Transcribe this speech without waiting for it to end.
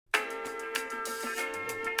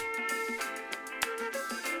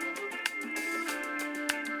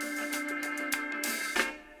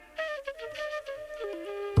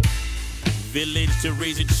Village to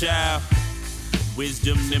raise a child,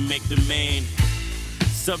 wisdom to make the man,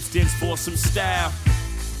 substance for some style,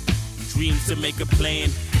 dreams to make a plan.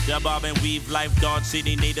 The bob and weave life, Dodge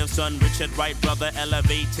City native son, Richard Wright brother,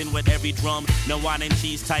 elevating with every drum. No wine and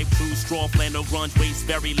cheese type, true straw, flannel grunge, waste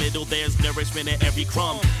very little, there's nourishment in every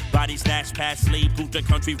crumb. Body snatch past slave, boot the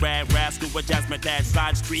country rag, rascal with jasmine dash,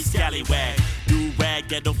 side street scallywag. Do rag,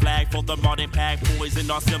 ghetto flag for the modern pack,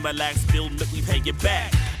 poison or Similac, build look, we pay you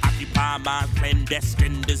back. Occupy my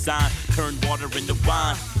clandestine design, turn water into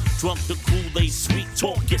wine. Drunk the Kool-Aid, sweet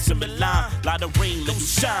talk, get some in line. Light of rain, let you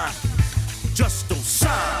shine. Just those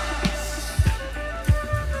signs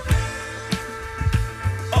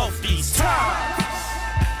of these times.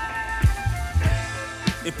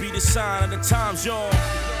 It be the sign of the times, y'all.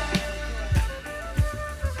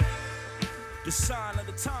 The sign of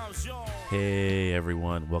the times, y'all. Hey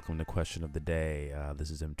everyone, welcome to Question of the Day.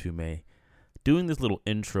 This is Mtume doing this little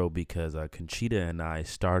intro because Conchita and I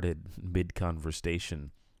started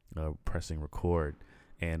mid-conversation pressing record.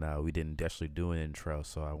 And we didn't actually do an intro,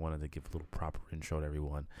 so I wanted to give a little proper intro to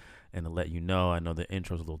everyone and to let you know. I know the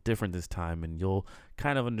intro's a little different this time, and you'll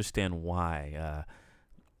kind of understand why,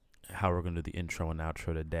 how we're going to do the intro and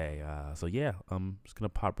outro today. So yeah, I'm just going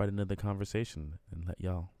to pop right into the conversation and let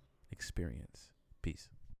y'all experience. Peace.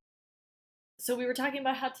 So we were talking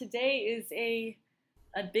about how today is a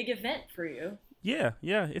big event for you. Yeah,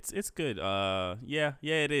 it's good. Yeah,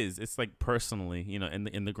 it is. It's like personally,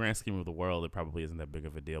 in the grand scheme of the world, it probably isn't that big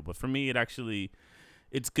of a deal. But for me,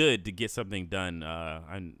 it's good to get something done.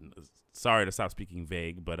 I'm sorry to stop speaking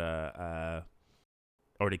vague, but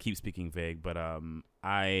or to keep speaking vague. But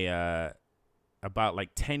I about like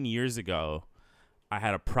 10 years ago, I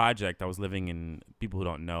had a project. I was living in, people who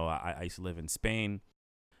don't know, I used to live in Spain,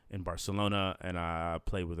 in Barcelona, and I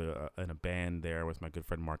played with in a band there with my good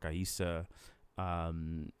friend Mark Aissa.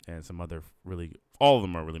 And some other all of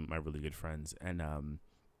them are my really good friends. And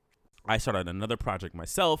I started another project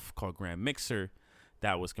myself called Grand Mixer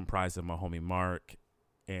that was comprised of my homie Mark,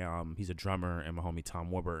 and he's a drummer, and my homie Tom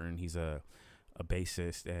Warburton, he's a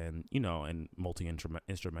bassist and and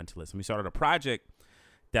multi-instrumentalist. And we started a project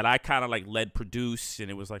that I kind of like led produce, and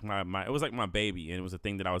it was like my baby, and it was a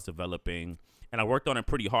thing that I was developing. And I worked on it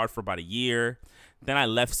pretty hard for about a year. Then I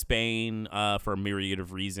left Spain for a myriad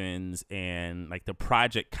of reasons, and like the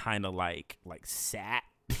project kind of like sat.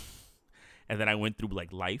 And then I went through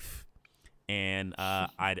like life, and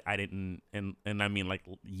I didn't, and I mean like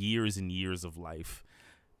years and years of life.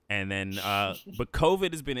 And then but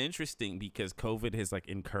COVID has been interesting because COVID has like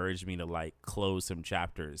encouraged me to like close some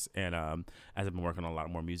chapters. And as I've been working on a lot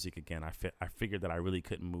more music again, I figured that I really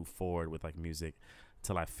couldn't move forward with like music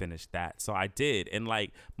till I finished that. So I did, and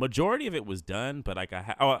like majority of it was done, but like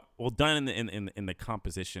done in the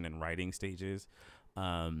composition and writing stages.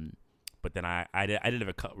 But then I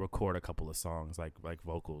did record a couple of songs like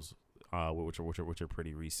vocals, which are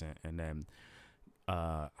pretty recent. And then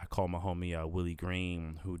I called my homie Willie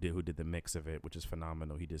Green, who did the mix of it, which is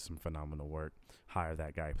phenomenal. He did some phenomenal work. Hire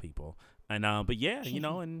that guy, people. And but yeah,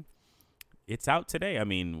 and it's out today. I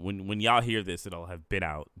mean, when y'all hear this, it'll have been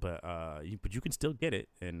out, but you can still get it.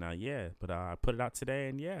 And I put it out today,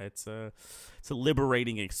 and yeah, it's a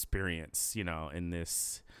liberating experience, in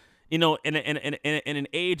this, in an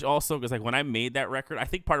age also, because like when I made that record, I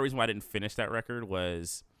think part of the reason why I didn't finish that record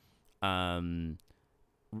was,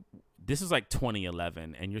 this is like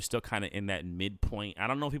 2011, and you're still kind of in that midpoint. I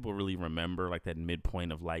don't know if people really remember like that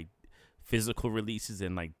midpoint of like physical releases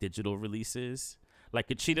and like digital releases. Like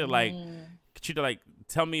Conchita,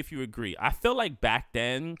 tell me if you agree. I feel like back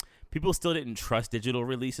then people still didn't trust digital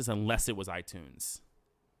releases unless it was iTunes.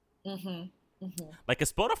 Mm-hmm. Mm-hmm. Like a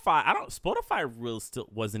Spotify, Spotify really still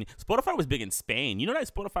wasn't. Spotify was big in Spain. You know that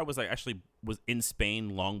Spotify was was in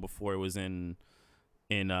Spain long before it was in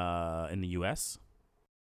the US.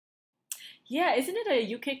 Yeah, isn't it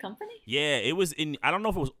a UK company? Yeah, it was in. I don't know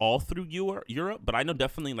if it was all through Europe, but I know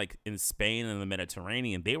definitely like in Spain and the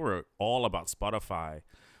Mediterranean, they were all about Spotify.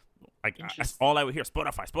 Like all I would hear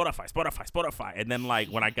Spotify, and then like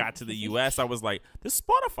when I got to the US, I was like, this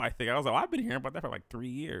Spotify thing. I was like, I've been hearing about that for like 3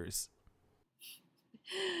 years.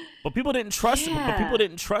 But people didn't trust it. But people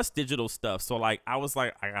didn't trust digital stuff. So like I was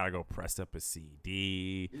like, I gotta go press up a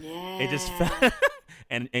CD. Yeah. It just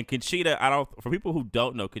and Conchita, for people who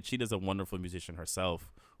don't know, Conchita's a wonderful musician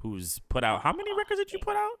herself who's put out, how many records did you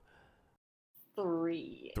put out?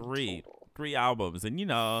 Three albums. And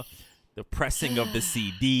the pressing of the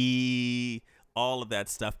CD, all of that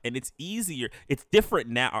stuff. And it's easier. It's different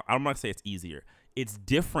now. I'm not gonna say it's easier. It's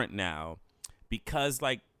different now because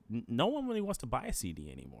like no one really wants to buy a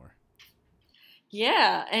CD anymore.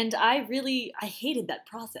 Yeah, and I hated that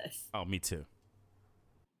process, Oh, me too.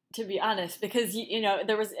 to be honest, because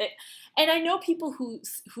there was and I know people who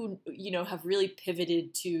have really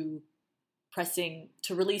pivoted to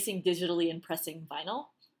releasing digitally and pressing vinyl,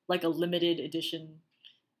 like a limited edition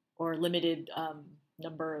or limited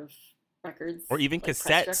number of records, Or even like pressed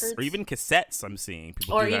cassettes. Or records, even cassettes. I'm seeing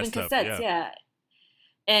people or do that even stuff. cassettes. Yeah.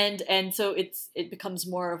 Yeah, and so it becomes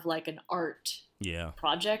more of like an art Yeah.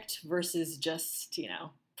 project versus just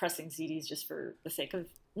pressing CDs just for the sake of,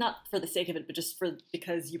 not for the sake of it, but just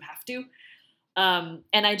because you have to.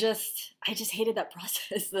 And I just hated that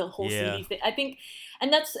process, the whole Yeah. CD thing. I think,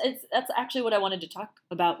 and that's actually what I wanted to talk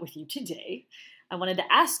about with you today. I wanted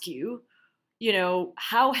to ask you,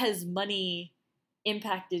 how has money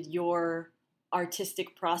impacted your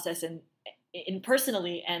artistic process, and in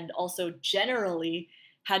personally and also generally,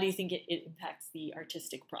 how do you think it impacts the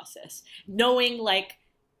artistic process? Knowing like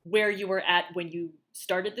where you were at when you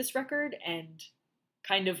started this record and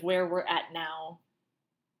kind of where we're at now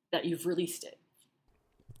that you've released it.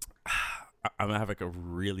 I'm gonna have like a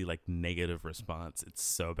really like negative response. It's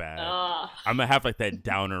so bad. Uh, I'm gonna have like that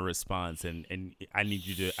downer response, and I need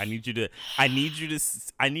to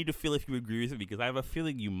feel if you agree with it, because I have a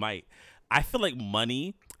feeling you might. I feel like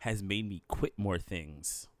money has made me quit more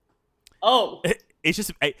things. oh, It's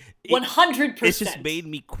just 100%. It's just made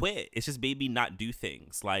me quit. It's just made me not do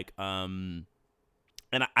things like and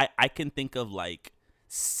I can think of like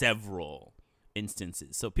several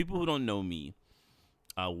instances. So people who don't know me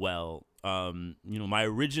well, my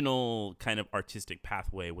original kind of artistic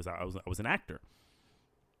pathway was I was an actor.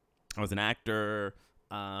 I was an actor,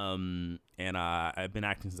 and I've been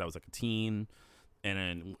acting since I was like a teen, and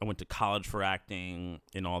then I went to college for acting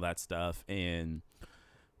and all that stuff. And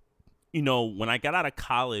when I got out of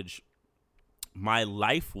college, my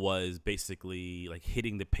life was basically like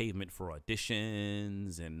hitting the pavement for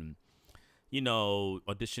auditions and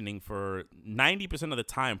auditioning for 90% of the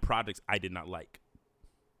time projects I did not like.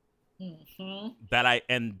 Mm-hmm. But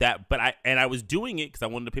I was doing it because I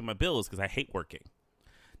wanted to pay my bills, because I hate working.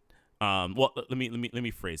 Well, let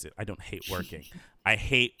me phrase it. I don't hate working. I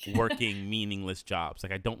hate working meaningless jobs.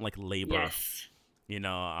 Like I don't like labor. Yes.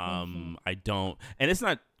 I don't, and it's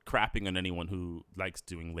not crapping on anyone who likes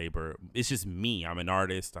doing labor. It's just me. I'm an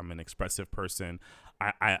artist. I'm an expressive person.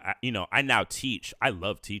 I now teach. I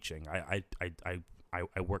love teaching. I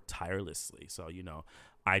work tirelessly. So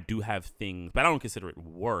I do have things, but I don't consider it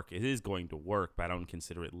work. It is going to work, but I don't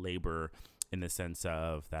consider it labor in the sense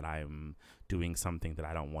of that I'm doing something that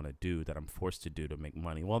I don't want to do, that I'm forced to do to make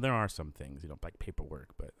money. Well, there are some things, like paperwork,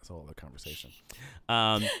 but that's a whole other conversation.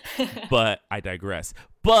 But I digress.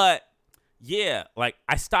 But yeah, like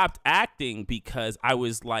I stopped acting because I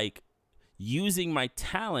was like using my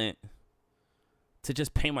talent to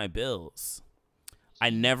just pay my bills. I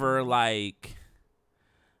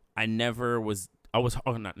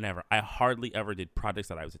hardly ever did projects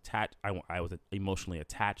that I was attached. I was emotionally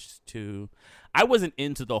attached to. I wasn't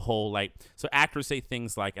into the whole so actors say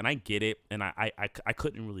things like, and I get it, and I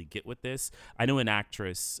couldn't really get with this. I knew an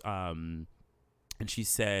actress, and she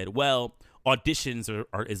said, "Well, auditions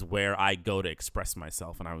is where I go to express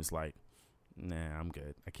myself," and I was like, nah, I'm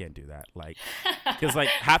good. I can't do that. Because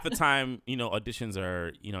half the time, auditions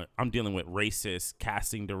are, I'm dealing with racist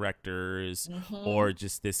casting directors, or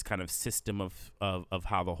just this kind of system of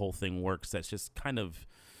how the whole thing works. That's just kind of,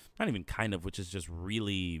 not even kind of, which is just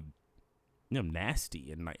really,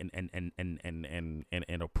 nasty and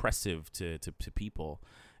oppressive to people.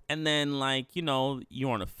 And then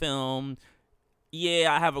you're on a film.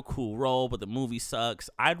 Yeah, I have a cool role, but the movie sucks.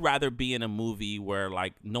 I'd rather be in a movie where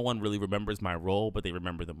no one really remembers my role, but they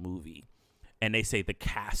remember the movie. And they say the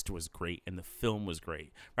cast was great and the film was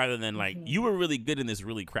great, rather than you were really good in this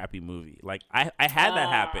really crappy movie. I had that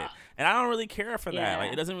happen, and I don't really care for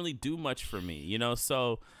that. It doesn't really do much for me,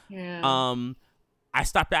 So I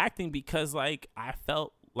stopped acting because I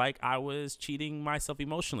felt like I was cheating myself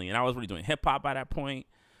emotionally, and I was really doing hip hop by that point.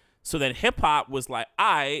 So then hip hop was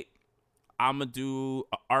I'm going to do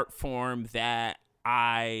an art form that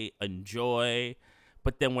I enjoy.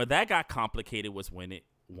 But then where that got complicated was when it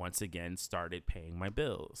once again started paying my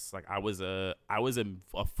bills. I was a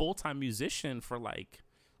full-time musician for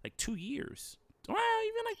 2 years. Well,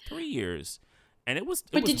 even 3 years. And it was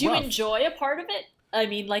But did you rough. enjoy a part of it? I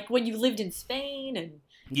mean, when you lived in Spain and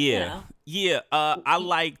Yeah.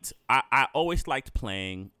 I always liked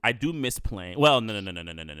playing. I do miss playing. Well, no.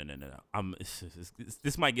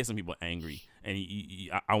 This might get some people angry, and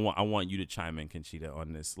I want you to chime in, Conchita,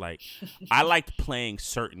 on this. I liked playing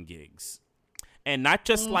certain gigs, And not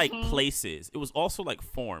just like places, it was also like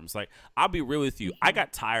forms. Like, I'll be real with you, I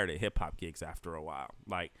got tired of hip hop gigs after a while.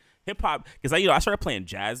 Like, hip hop, because I started playing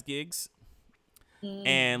jazz gigs,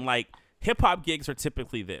 and like hip hop gigs are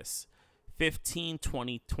typically this 15,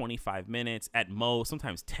 20, 25 minutes at most,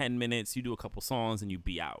 sometimes 10 minutes. You do a couple songs and you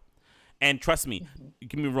be out. And trust me,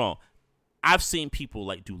 get me wrong, I've seen people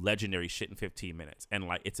like do legendary shit in 15 minutes, and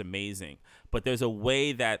like it's amazing. But there's a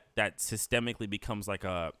way that systemically becomes like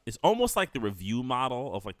it's almost like the review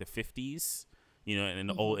model of like the 50s, you know, in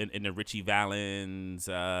the old in the Richie Valens.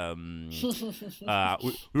 We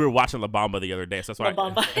were watching La Bamba the other day, so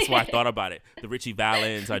that's why I thought about it. The Richie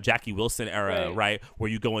Valens, Jackie Wilson era, right? Where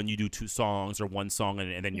you go and you do 2 songs or 1 song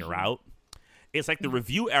and then you're out. It's like the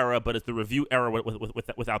review era, but it's the review era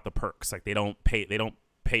without the perks. Like they don't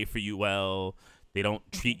pay for you well, they don't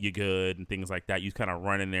treat you good and things like that. You kind of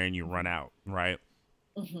run in there and you run out, right?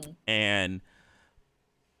 And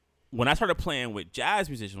when I started playing with jazz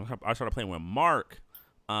musicians, I started playing with Mark,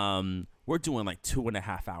 we're doing like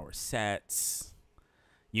 2.5 hour sets.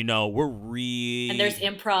 You know, we're really... And there's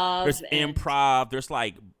improv. There's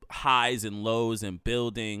like highs and lows and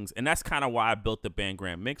buildings. And that's kind of why I built the band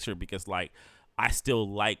Grand Mixer, because like I still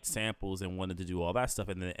liked samples and wanted to do all that stuff.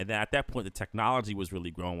 And then at that point, the technology was really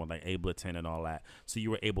growing with like Ableton and all that. So you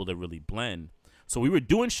were able to really blend. So we were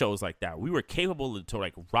doing shows like that. We were capable to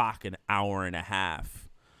like rock an hour and a half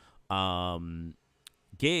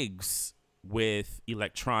gigs with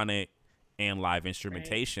electronic and live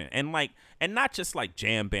instrumentation, and not just like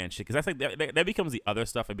jam band shit, because that's like that becomes the other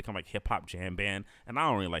stuff. It become like hip hop jam band, and I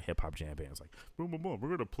don't really like hip hop jam bands. Like, boom, boom, boom, we're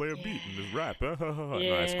gonna play a beat and just rap. No,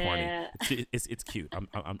 it's corny. It's cute.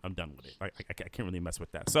 I'm done with it. I can't really mess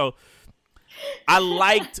with that. So I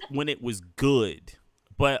liked when it was good,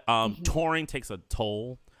 but touring takes a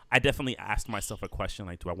toll. I definitely asked myself a question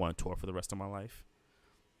like, do I want to tour for the rest of my life?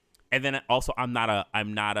 And then also, I'm not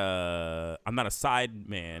a side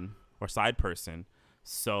man or side person,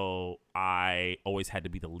 so I always had to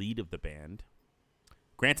be the lead of the band.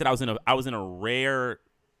 Granted, I was in a rare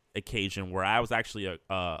occasion where I was actually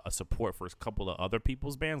a support for a couple of other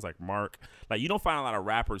people's bands, like Mark. Like, you don't find a lot of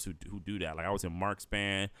rappers who do that. Like, I was in Mark's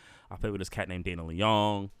band. I played with this cat named Dana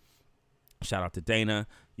Leong. Shout out to Dana.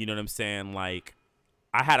 You know what I'm saying? Like,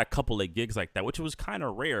 I had a couple of gigs like that, which was kind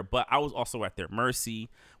of rare, but I was also at their mercy.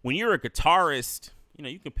 When you're a guitarist, you know,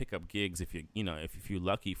 you can pick up gigs if you're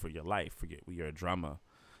lucky for your life, you're a drummer,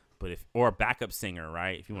 or a backup singer,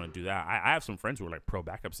 right? If you want to do that, I have some friends who are like pro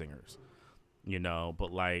backup singers, you know,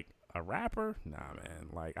 but like a rapper, nah, man.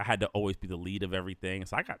 Like, I had to always be the lead of everything,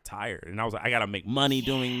 so I got tired, and I was like, I gotta make money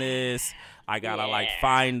doing this. I gotta like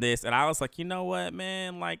find this, and I was like, you know what,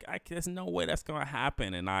 man? Like, there's no way that's gonna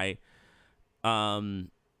happen, and and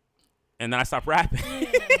then I stopped rapping.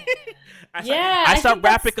 I stopped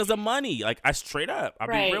rapping because of money. Like, I straight up, I'll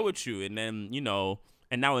be real with you. And then, you know,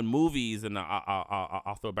 and now in movies, and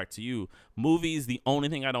I'll throw it back to you. Movies, the only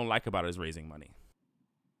thing I don't like about it is raising money.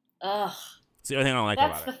 Ugh. It's the only thing I don't like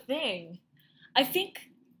about it. That's the thing. I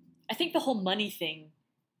think the whole money thing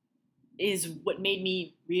is what made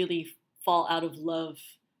me really fall out of love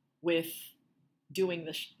with doing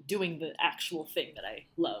the actual thing that I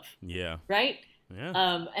love. Yeah. Right?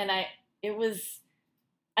 Yeah. And I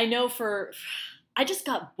just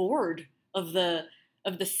got bored of the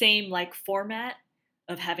same like format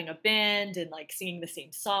of having a band and like singing the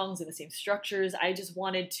same songs and the same structures. I just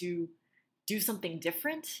wanted to do something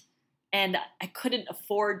different, and I couldn't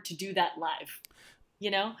afford to do that live. You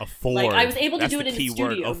know, afford. Like, I was able to do it in the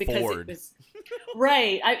studio because it was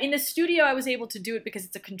right. In the studio, I was able to do it because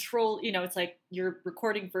it's a control. You know, it's like you're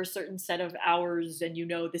recording for a certain set of hours, and you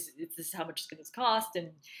know this is how much it's going to cost, and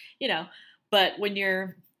you know. But when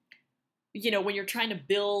you're trying to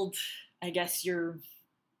build, I guess, your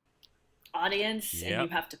audience, and you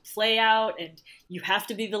have to play out, and you have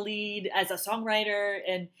to be the lead as a songwriter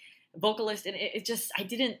and vocalist, and it just, I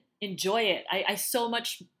didn't enjoy it. I so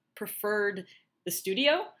much preferred the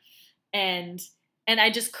studio, and I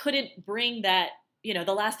just couldn't bring that. You know,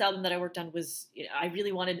 the last album that I worked on was, you know, I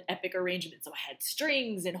really wanted epic arrangements, so I had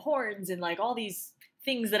strings and horns and like all these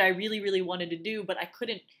things that I really, really wanted to do, but I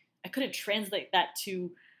couldn't translate that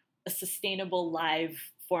to a sustainable live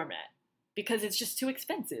format because it's just too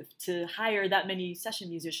expensive to hire that many session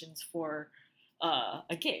musicians for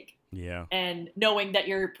a gig. Yeah. And knowing that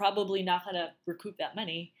you're probably not going to recoup that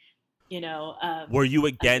money, you know. Were you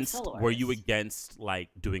against like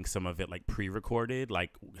doing some of it like pre-recorded,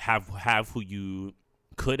 like have who you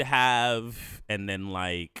could have, and then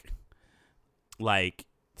like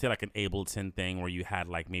say like an Ableton thing where you had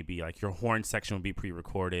like maybe like your horn section would be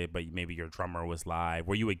pre-recorded, but maybe your drummer was live?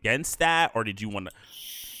 Were you against that, or did you want to?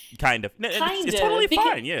 Kind of. Kind It's of. totally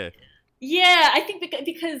fine. Yeah. Yeah, I think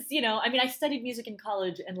because I mean, I studied music in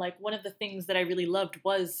college, and like one of the things that I really loved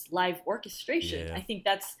was live orchestration. Yeah. I think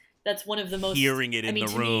that's one of the most. Hearing it I in mean,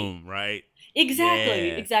 the to me, room, right? exactly,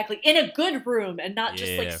 Yeah. exactly, in a good room, and not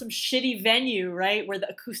just like Yeah. some shitty venue, right, where the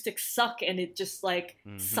acoustics suck and it just like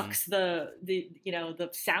Mm-hmm. sucks the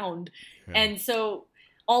sound, Yeah. and so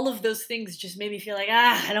all of those things just made me feel like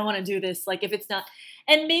I don't want to do this. Like if it's not,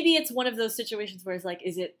 and maybe it's one of those situations where it's like,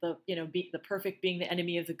 is it the perfect being the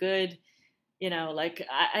enemy of the good? Like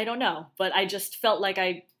I don't know, but I just felt like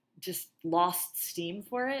I just lost steam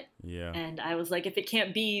for it. Yeah. And I was like, if it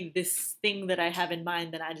can't be this thing that I have in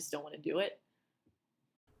mind, then I just don't want to do it.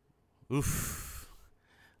 Oof.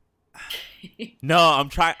 No, I'm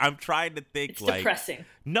trying to think It's like. depressing.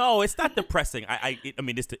 No, it's not depressing. I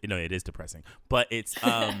mean, it is depressing, but it's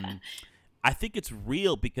I think it's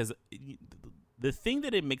real because the thing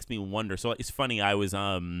that it makes me wonder. So it's funny. I was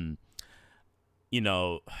you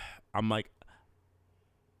know, I'm like,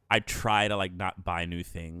 I try to like not buy new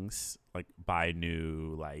things, like buy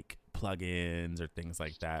new like plugins or things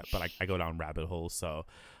like that. But I go down rabbit holes. So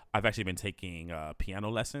I've actually been taking piano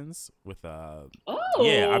lessons with yeah,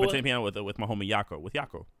 I've been Oh, taking piano with my homie Yako. Shout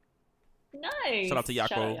out nice. to Shout out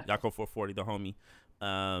Yako, Yako. Yako 440, the homie.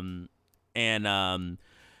 And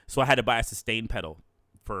so I had to buy a sustain pedal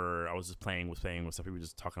for. I was just playing with stuff. We were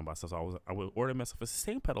just talking about stuff. So I would order myself a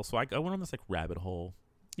sustain pedal. So I went on this like rabbit hole,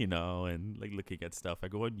 and like looking at stuff. I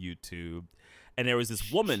go on YouTube, and there was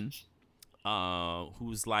this woman,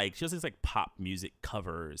 who's like she does these like pop music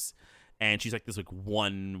covers. And she's like this like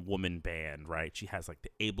one woman band, right? She has like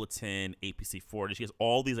the Ableton, APC 40. She has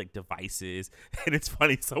all these like devices, and it's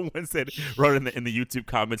funny. Someone wrote in the YouTube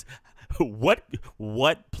comments,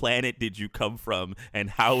 "What planet did you come from,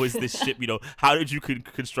 and how is this ship? How did you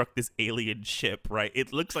construct this alien ship? Right?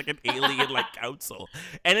 It looks like an alien like council,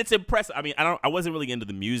 and it's impressive. I mean, I wasn't really into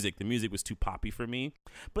the music. The music was too poppy for me,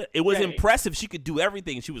 but it was Right. impressive. She could do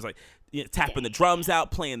everything. She was like tapping the drums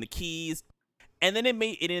out, playing the keys. And then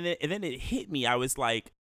it hit me. I was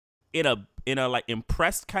like, in a like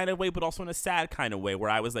impressed kind of way, but also in a sad kind of way, where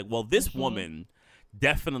I was like, well, this woman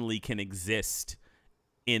definitely can exist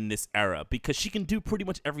in this era because she can do pretty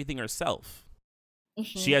much everything herself.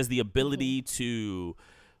 She has the ability to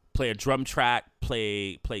play a drum track,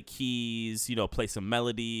 play keys, play some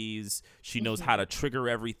melodies. She knows how to trigger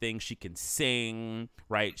everything. She can sing,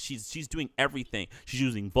 right? She's doing everything. She's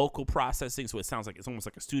using vocal processing, so it sounds like it's almost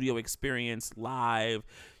like a studio experience live.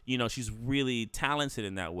 She's really talented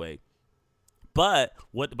in that way. But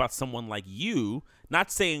what about someone like you,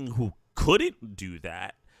 not saying who couldn't do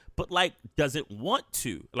that, but like doesn't want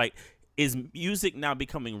to? Like, is music now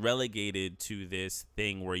becoming relegated to this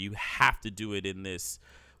thing where you have to do it in this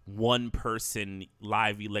one person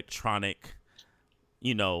live electronic,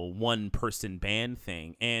 one person band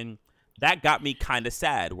thing? And that got me kind of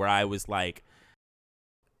sad, where I was like,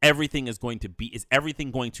 is everything going to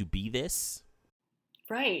be this?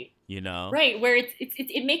 Right. Right. Where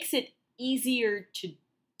it makes it easier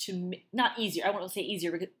to not easier. I won't say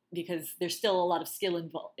easier because there's still a lot of skill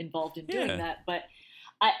involved in doing that. But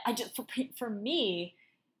I just for me,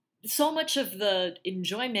 so much of the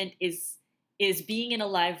enjoyment is being in a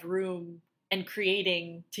live room and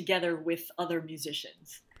creating together with other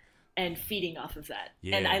musicians and feeding off of that.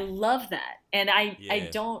 Yeah. And I love that. And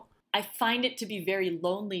I find it to be very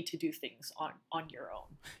lonely to do things on your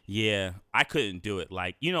own. Yeah, I couldn't do it.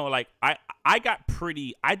 Like, like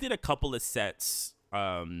I did a couple of sets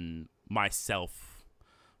myself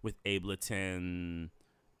with Ableton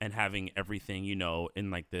and having everything,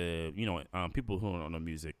 in like the, people who don't know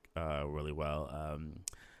music really well.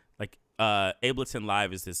 Like Ableton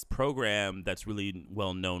Live is this program that's really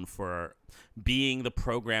well known for being the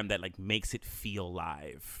program that like makes it feel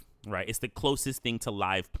live. Right, it's the closest thing to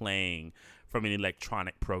live playing from an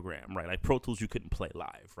electronic program, right? Like Pro Tools, you couldn't play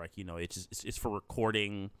live, right? It's for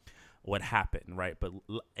recording what happened, right? But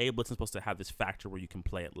Ableton's supposed to have this factor where you can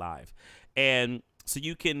play it live, and so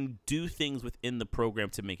you can do things within the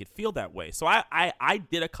program to make it feel that way. So I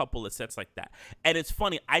did a couple of sets like that, and it's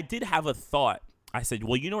funny. I did have a thought. I said,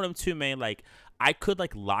 well, you know what, Mtume, like I could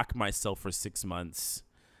like lock myself for 6 months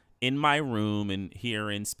in my room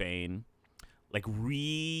here in Spain, like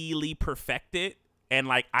really perfect it, and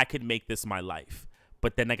like I could make this my life.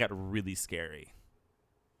 But then that got really scary.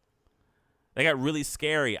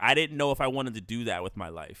 I didn't know if I wanted to do that with my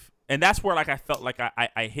life. And that's where like I felt like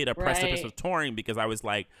I hit a precipice of touring, because I was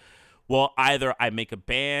like, well, either I make a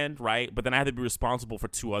band, right? But then I have to be responsible for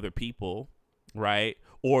 2 other people, right?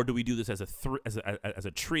 Or do we do this as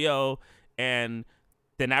a trio? And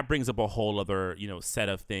then that brings up a whole other, set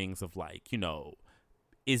of things of like,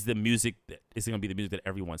 is the music that is it going to be the music that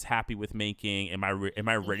everyone's happy with making? Am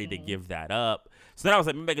I ready to give that up? So then I was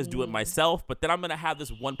like, maybe I can just do it myself. But then I'm gonna have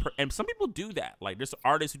this and some people do that. Like there's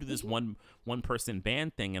artists who do this one person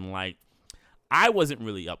band thing, and like I wasn't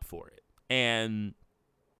really up for it, and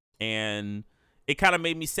it kind of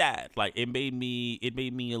made me sad. Like it made me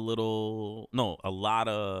a lot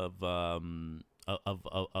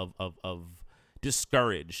of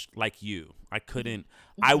discouraged. Like you, I couldn't.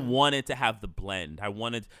 I wanted to have the blend. I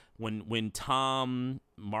wanted when Tom,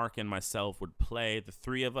 Mark, and myself would play, the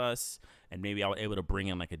three of us, and maybe I was able to bring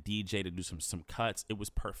in like a DJ to do some cuts. It was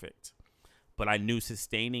perfect. But I knew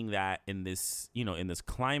sustaining that in this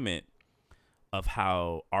climate of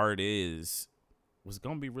how art was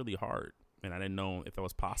gonna be really hard, and I didn't know if that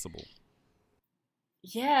was possible.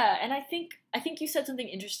 Yeah, and I think you said something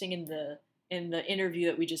interesting in the interview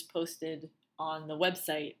that we just posted on the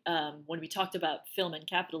website when we talked about film and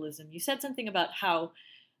capitalism. You said something about how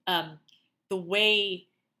the way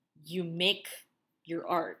you make your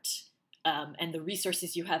art and the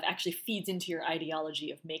resources you have actually feeds into your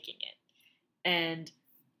ideology of making it, and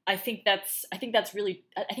I think that's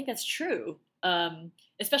true,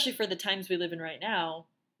 especially for the times we live in right now,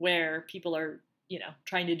 where people are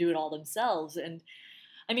trying to do it all themselves. And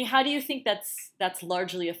I mean, how do you think that's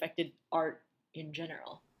largely affected art in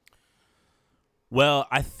general? Well,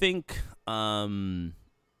 I think okay.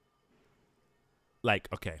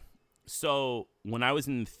 So when I was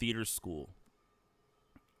in theater school,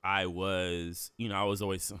 I was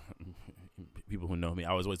always, people who know me,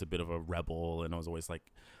 I was always a bit of a rebel, and I was always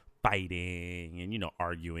like fighting and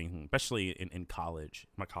arguing, especially in college,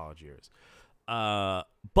 my college years.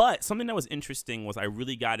 But something that was interesting was I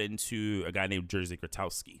really got into a guy named Jerzy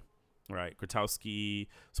Grotowski. Right, Grotowski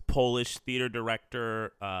was a Polish theater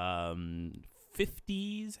director.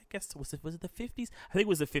 50s, I guess. Was it the 50s? I think it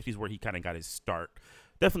was the 50s where he kind of got his start.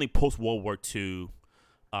 Definitely post World War II,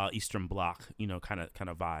 Eastern Bloc, kind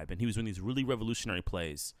of vibe. And he was doing these really revolutionary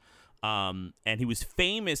plays. And he was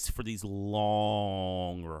famous for these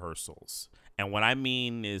long rehearsals. And what I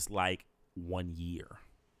mean is like 1 year.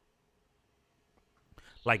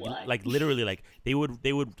 Like literally, like they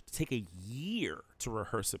would take a year to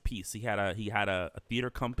rehearse a piece. He had a theater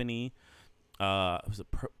company. It was a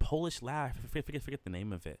Polish lad. I forget the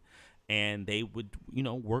name of it. And they would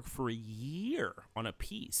work for a year on a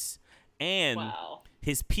piece. And wow.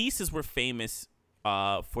 His pieces were famous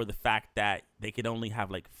for the fact that they could only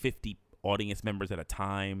have like 50 audience members at a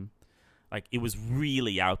time. Like it was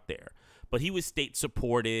really out there. But he was state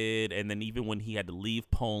supported, and then even when he had to leave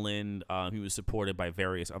Poland, he was supported by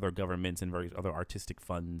various other governments and various other artistic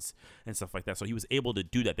funds and stuff like that. So he was able to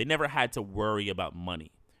do that. They never had to worry about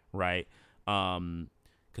money, right?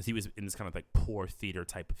 Because he was in this kind of like poor theater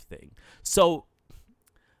type of thing. So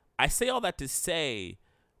I say all that to say,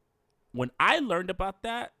 when I learned about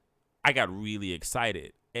that, I got really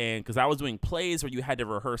excited. And because I was doing plays where you had to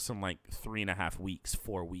rehearse in like 3.5 weeks,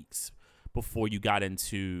 4 weeks before you got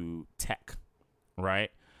into tech,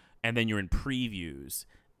 right? And then you're in previews.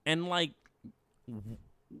 And like,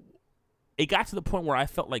 it got to the point where I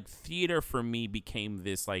felt like theater for me became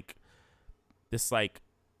this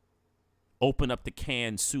open up the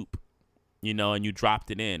canned soup, and you dropped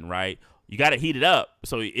it in, right? You got to heat it up.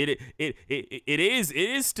 So it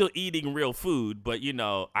is still eating real food, but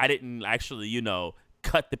I didn't actually,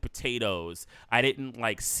 cut the potatoes. I didn't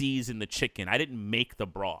like season the chicken. I didn't make the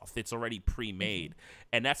broth. It's already pre-made.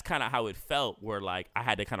 And that's kind of how it felt, where like I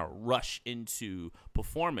had to kind of rush into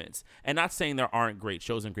performance. And not saying there aren't great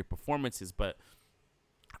shows and great performances, but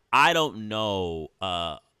I don't know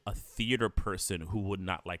a theater person who would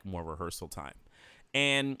not like more rehearsal time.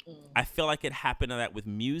 And I feel like it happened to that with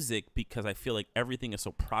music, because I feel like everything is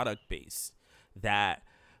so product based that,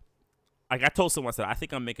 like I told someone, I said, I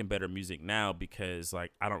think I'm making better music now because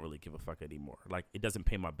like I don't really give a fuck anymore. Like it doesn't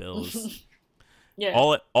pay my bills. Yeah.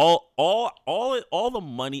 All the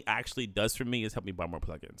money actually does for me is help me buy more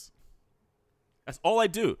plugins. That's all I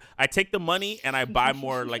do. I take the money and I buy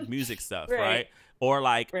more like music stuff, right? Or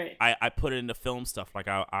like I put it into film stuff. Like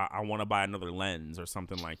I want to buy another lens or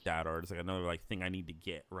something like that, or it's like another like thing I need to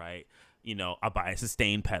get, right? I buy a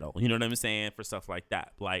sustain pedal. You know what I'm saying? For stuff like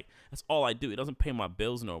that. Like that's all I do. It doesn't pay my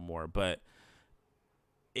bills no more, but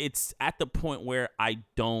it's at the point where I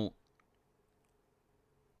kind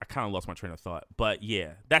of lost my train of thought. But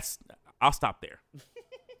yeah, I'll stop there.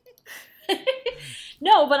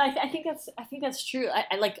 No, but I think that's true.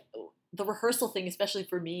 I like the rehearsal thing, especially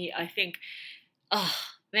for me. I think, oh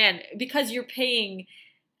man, because you're paying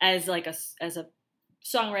as a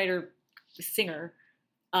songwriter, singer,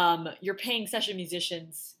 you're paying session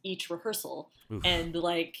musicians each rehearsal. Oof. And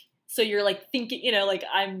like So you're like thinking, you know, like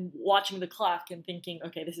I'm watching the clock and thinking,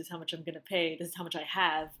 okay, this is how much I'm going to pay. This is how much I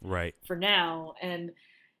have Right. for now. And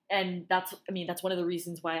that's, I mean, that's one of the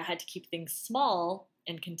reasons why I had to keep things small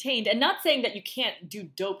and contained. And not saying that you can't do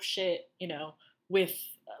dope shit, you know, with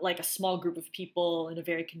like a small group of people in a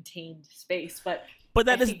very contained space. But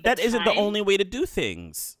that isn't the only way to do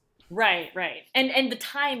things. Right. And the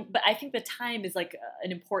time, but I think the time is like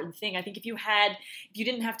an important thing. I think if you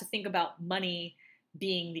didn't have to think about money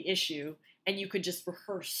being the issue and you could just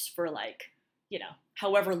rehearse for like, you know,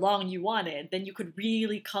 however long you wanted, then you could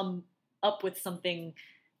really come up with something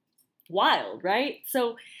wild, right?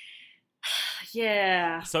 So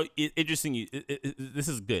yeah. So interesting. This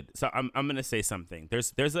is good. So I'm gonna say something.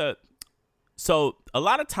 So a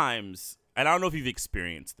lot of times, and I don't know if you've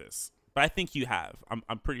experienced this, but I think you have.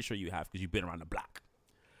 I'm pretty sure you have because you've been around the block.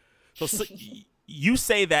 So you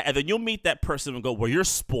say that, and then you'll meet that person and go, "Well, you're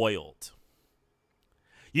spoiled."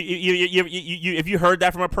 You if you heard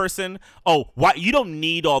that from a person, oh, why you don't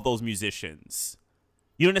need all those musicians.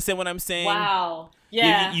 You understand what I'm saying? Wow.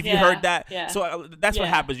 Yeah. You heard that? Yeah. So that's what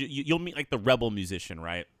happens. You'll meet like the rebel musician,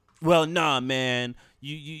 right? Well, nah, man.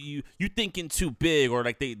 You thinking too big, or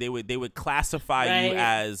like they would classify you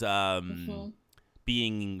as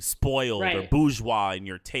being spoiled or bourgeois in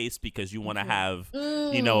your taste because you want to have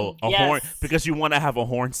you know a horn, because you want to have a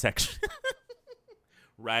horn section,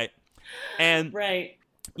 right? And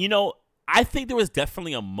you know, I think there was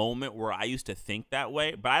definitely a moment where I used to think that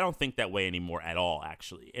way, but I don't think that way anymore at all,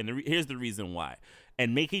 actually. And here's the reason why.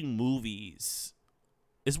 And making movies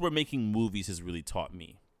is where making movies has really taught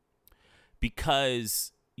me.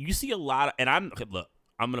 Because you see a lot of, and I'm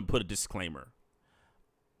going to put a disclaimer.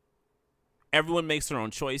 Everyone makes their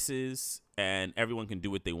own choices and everyone can do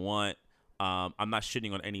what they want. I'm not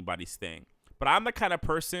shitting on anybody's thing. But I'm the kind of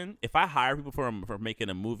person, if I hire people for making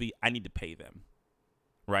a movie, I need to pay them.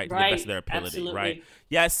 Right, to the best of their ability, absolutely. Right?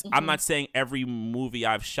 Yes, I'm not saying every movie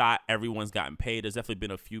I've shot, everyone's gotten paid. There's definitely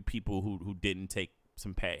been a few people who didn't take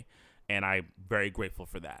some pay, and I'm very grateful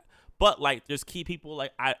for that. But like, there's key people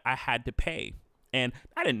like I had to pay, and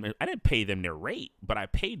I didn't pay them their rate, but I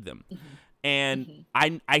paid them. And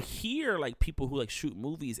I hear like people who like shoot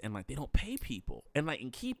movies and like they don't pay people and like in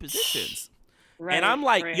key positions. And I'm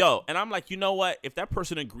like, you know what? If that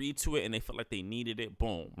person agreed to it and they felt like they needed it,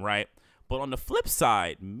 boom, right? But on the flip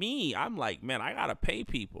side, I'm like, man, I gotta pay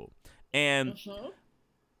people. And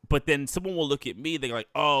but then someone will look at me, they're like,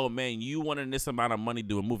 oh man, you wanted this amount of money to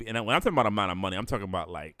do a movie. And when I'm talking about amount of money, I'm talking about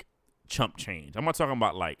like chump change. I'm not talking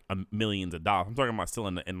about like millions of dollars. I'm talking about still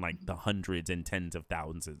in like the hundreds and tens of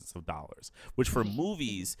thousands of dollars, which for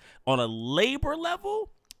movies on a labor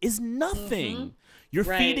level is nothing. You're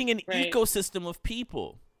feeding an ecosystem of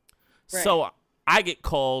people. So I get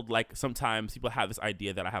called, like, sometimes people have this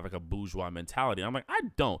idea that I have like a bourgeois mentality. I'm like, I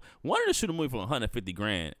don't. Wanting to shoot a movie for 150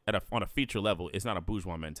 grand on a feature level is not a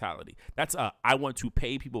bourgeois mentality. That's I want to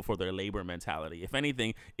pay people for their labor mentality. If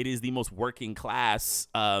anything, it is the most working class,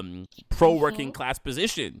 pro-working class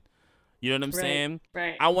position. You know what I'm saying?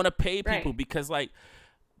 Right. I want to pay people because, like,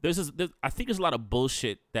 I think there's a lot of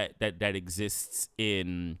bullshit that exists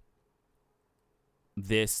in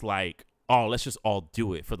this, like, oh, let's just all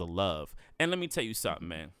do it for the love. And let me tell you something,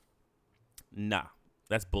 man. Nah,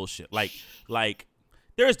 that's bullshit. Like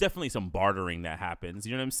there is definitely some bartering that happens.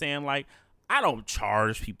 You know what I'm saying? Like, I don't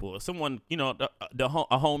charge people. If someone, you know,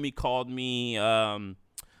 a homie called me a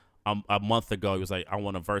month ago. He was like, I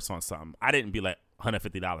want a verse on something. I didn't be like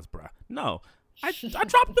 $150, bro. No, I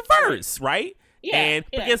dropped the verse, right? And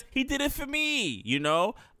because he did it for me, you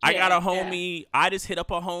know. I got a homie. I just hit up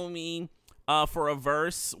a homie. For a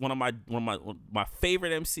verse, one of my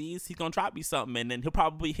favorite MCs, he's gonna drop me something, and then he'll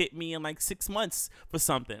probably hit me in like 6 months for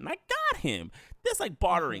something. And I got him. There's like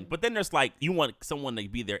bartering, but then there's like you want someone to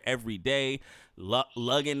be there every day,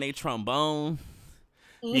 lugging their trombone,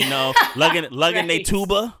 you know, lugging their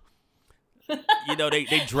tuba. You know, they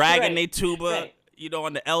dragging their tuba. You know,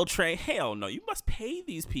 on the L train. Hell no, you must pay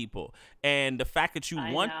these people. And the fact that you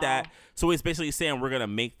want that, so it's basically saying we're gonna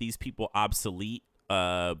make these people obsolete.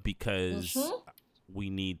 Because we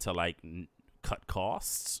need to like cut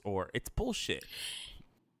costs, or it's bullshit.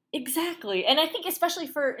 Exactly. And I think especially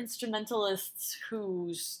for instrumentalists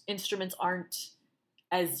whose instruments aren't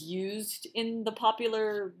as used in the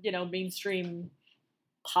popular, you know, mainstream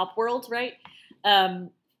pop world, right?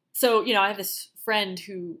 So, you know, I have this friend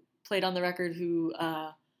who played on the record who,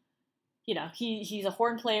 you know, he's a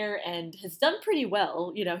horn player and has done pretty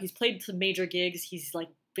well. You know, he's played some major gigs. He's like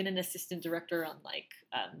been an assistant director on like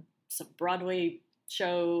some Broadway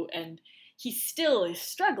show, and he still is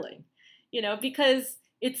struggling, you know, because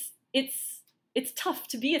it's tough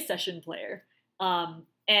to be a session player. And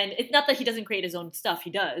And it's not that he doesn't create his own stuff, he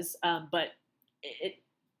does, but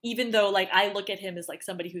even though like I look at him as like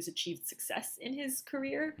somebody who's achieved success in his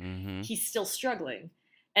career, he's still struggling.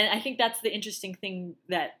 And I think that's the interesting thing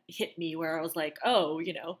that hit me, where I was like, oh,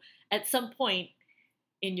 you know, at some point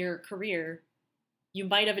in your career, you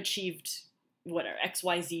might have achieved whatever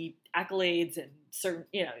XYZ accolades and certain,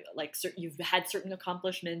 you know, like you've had certain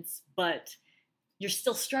accomplishments, but you're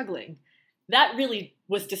still struggling. That really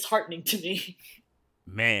was disheartening to me.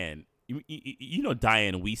 Man, you know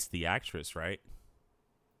Diane Weiss, the actress, right?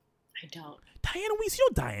 I don't. Diane Weiss, you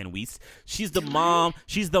know Diane Weiss. She's the mom.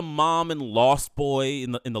 She's the mom in Lost Boy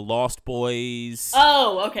in the Lost Boys.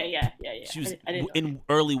 Oh, okay, yeah. She was I didn't know. in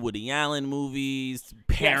early Woody Allen movies,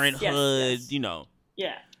 Parenthood. Yes. You know.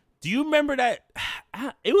 Yeah. Do you remember that?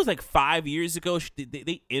 It was like 5 years ago.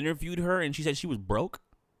 They interviewed her and she said she was broke.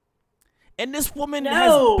 And this woman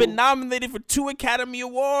has been nominated for 2 Academy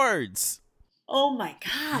Awards. Oh my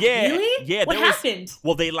God! Yeah, really? Yeah. What happened?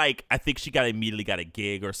 Well, they I think she immediately got a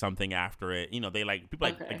gig or something after it. You know, they people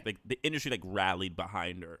like the industry rallied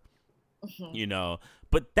behind her. You know,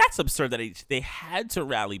 but that's absurd that they had to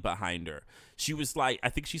rally behind her. She was like, I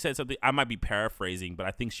think she said something. I might be paraphrasing, but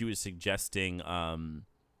I think she was suggesting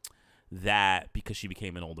that because she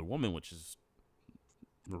became an older woman, which is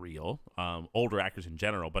real. Older actors in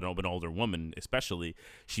general, but an older woman especially,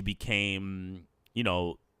 she became, you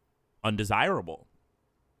know, undesirable.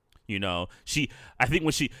 You know, I think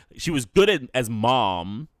when she was good as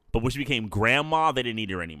mom, but when she became grandma, they didn't need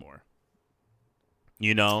her anymore.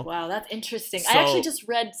 You know? Wow, that's interesting. I actually just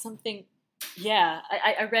read something. Yeah,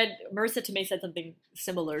 I read Marissa Tomei said something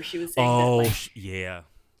similar. She was saying that, like, yeah,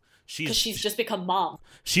 because she's just become mom.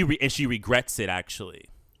 She regrets it, actually.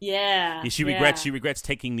 Yeah, she regrets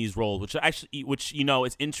taking these roles, which you know,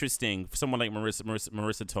 is interesting for someone like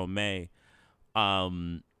Marissa Tomei.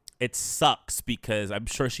 It sucks because I'm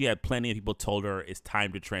sure she had plenty of people told her it's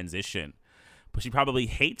time to transition, but she probably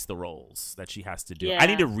hates the roles that she has to do. Yeah. I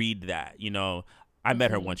need to read that. You know, I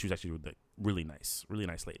met her once. She was actually really nice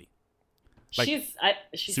lady. Like,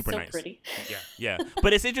 she's super so nice. pretty. Yeah.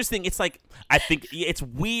 But it's interesting. It's like, I think it's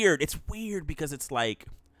weird. It's weird because it's like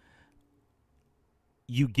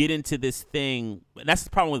you get into this thing. And that's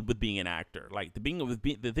the problem with being an actor. Like the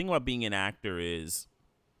thing about being an actor is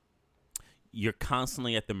you're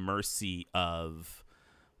constantly at the mercy of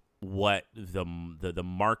what the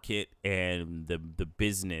market and the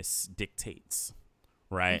business dictates,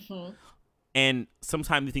 right? And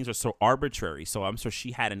sometimes things are so arbitrary. So I'm sure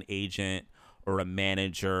she had an agent or a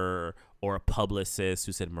manager or a publicist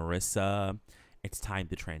who said, Marissa, it's time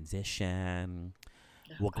to transition.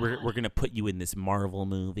 We're going to put you in this Marvel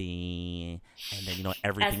movie, and then, you know,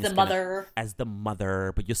 everything's as the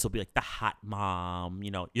mother, but you'll still be like the hot mom,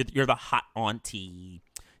 you know, you're the hot auntie,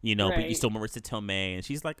 you know, but you still Marissa Tomei. And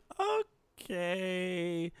she's like,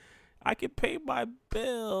 okay, I can pay my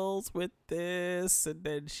bills with this. And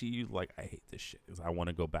then she like, I hate this shit because I want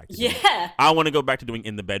to go back to doing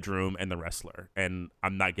In the Bedroom and The Wrestler, and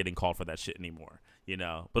I'm not getting called for that shit anymore, you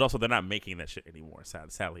know. But also they're not making that shit anymore,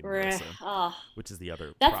 sadly, Marissa, which is the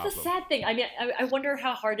other problem. The sad thing. I mean, I wonder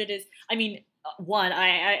how hard it is. I mean, one,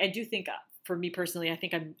 I do think, for me personally, I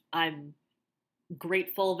think I'm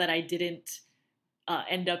grateful that I didn't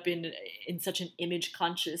end up in such an image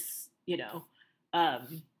conscious, you know,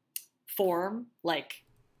 form, like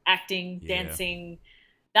acting, dancing.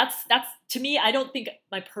 That's to me, I don't think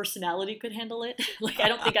my personality could handle it. Like, I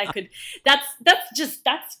don't think I could. That's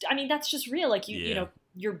just real. Like, you know,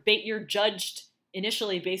 you're judged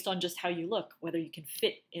initially based on just how you look, whether you can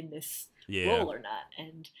fit in this role or not.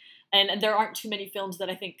 And there aren't too many films that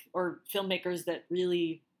I think, or filmmakers that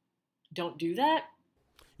really don't do that.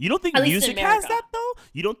 You don't think music has that though?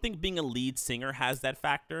 You don't think being a lead singer has that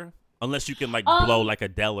factor? Unless you can like blow like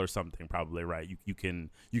Adele or something, probably, right? You can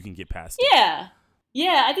get past it.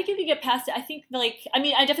 Yeah, I think you can get past it. I think, like, I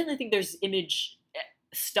mean, I definitely think there's image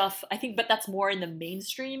stuff, I think, but that's more in the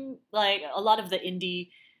mainstream. Like, a lot of the indie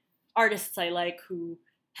artists I like who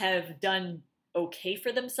have done okay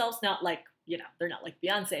for themselves, not like, you know, they're not like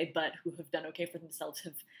Beyonce, but who have done okay for themselves,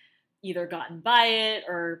 have either gotten by it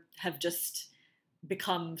or have just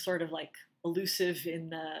become sort of like elusive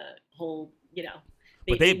in the whole, you know.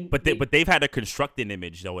 But they've had to construct an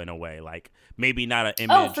image though, in a way, like maybe not an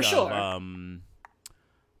image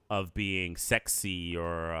of being sexy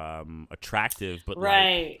or attractive, but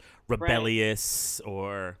like rebellious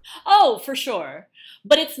or for sure.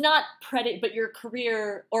 But it's not but your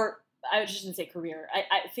career, or I just didn't say career.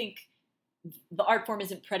 I think the art form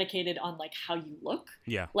isn't predicated on like how you look.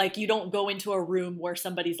 Yeah. Like you don't go into a room where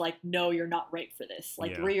somebody's like, no, you're not right for this.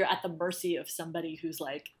 Like Yeah. where you're at the mercy of somebody who's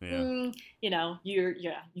like, Yeah. you know, you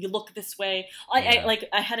look this way. Yeah.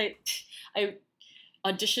 I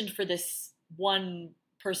auditioned for this one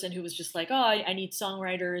person who was just like, oh, I need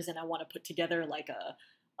songwriters and I want to put together like a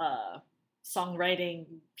songwriting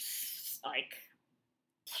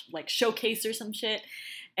like showcase or some shit.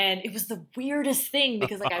 And it was the weirdest thing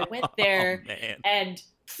because like I went there and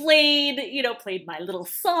played my little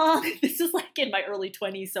song. This was like in my early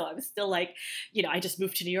 20s, so I was still like, you know, I just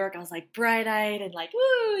moved to New York. I was like bright-eyed and like,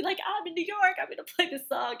 woo, like I'm in New York, I'm gonna play this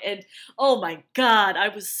song. And oh my God, I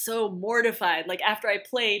was so mortified. Like after I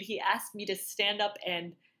played, he asked me to stand up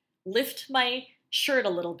and lift my shirt a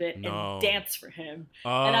little bit and dance for him.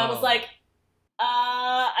 And I was like,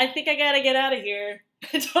 I think I gotta get out of here.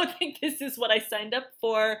 I don't think this is what I signed up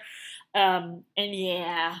for. And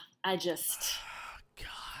yeah, I just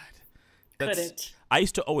couldn't. I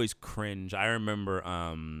used to always cringe. I remember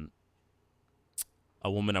a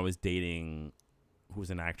woman I was dating who was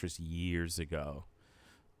an actress years ago.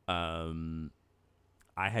 I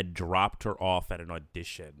had dropped her off at an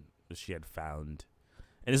audition that she had found.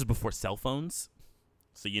 And this is before cell phones.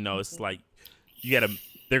 So, you know, it's like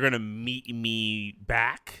they're going to meet me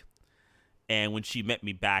back. And when she met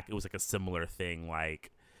me back, it was like a similar thing.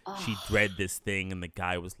 Like she read this thing and the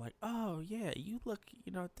guy was like, oh, yeah, you look,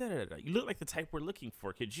 you know, da-da-da-da. You look like the type we're looking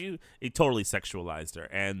for. Could you? It totally sexualized her.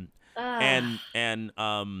 And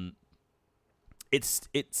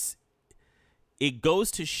it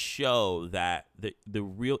goes to show that the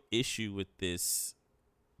real issue with this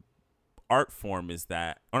art form is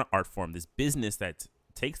that, or not art form, this business that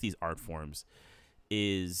takes these art forms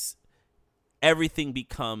is everything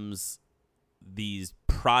becomes these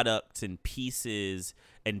products and pieces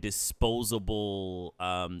and disposable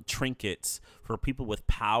trinkets for people with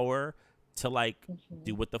power to like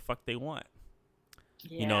do what the fuck they want.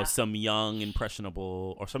 Yeah. You know, some young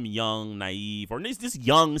impressionable or some young naive or this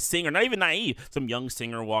young singer, not even naive, some young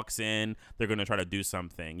singer walks in, they're going to try to do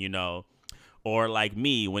something, you know, or like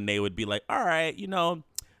me when they would be like, all right, you know,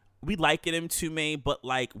 we like it, Mtume, but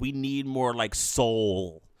like we need more like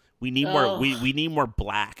soul. We need more. We need more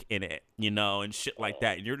black in it, you know, and shit like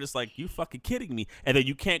that. And you're just like, you fucking kidding me? And then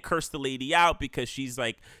you can't curse the lady out because she's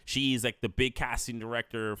like the big casting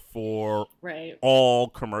director for all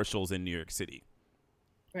commercials in New York City.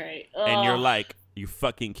 Right. And you're like, you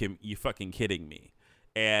fucking kidding me?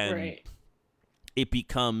 And it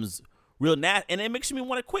becomes real and it makes me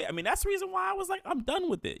want to quit. I mean, that's the reason why I was like, I'm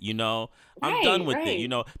done with it. You know, I'm done with it. You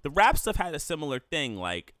know, the rap stuff had a similar thing.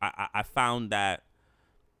 Like I found that.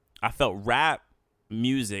 I felt rap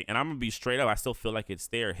music, and I'm going to be straight up, I still feel like it's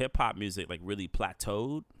there. Hip-hop music, like, really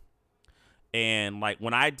plateaued. And, like,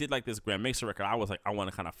 when I did, like, this Grand Mixer record, I was like, I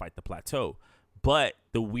want to kind of fight the plateau. But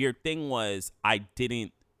the weird thing was I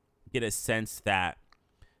didn't get a sense that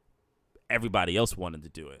everybody else wanted to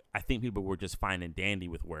do it. I think people were just fine and dandy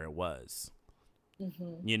with where it was.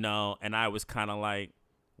 Mm-hmm. You know? And I was kind of like,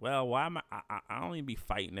 well, why am I don't even be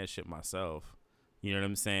fighting that shit myself. You know what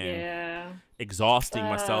I'm saying? Yeah. Exhausting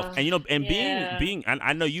myself. And, you know, and being,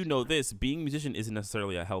 I know you know this, being a musician isn't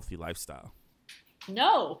necessarily a healthy lifestyle.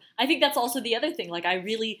 No. I think that's also the other thing. Like, I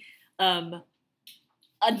really, unless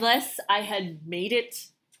I had made it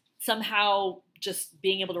somehow just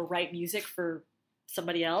being able to write music for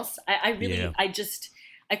somebody else, I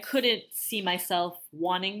couldn't see myself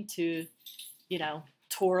wanting to, you know,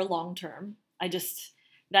 tour long term.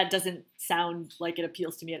 That doesn't sound like it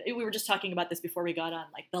appeals to me. We were just talking about this before we got on,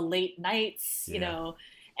 like the late nights, you know,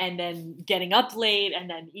 and then getting up late and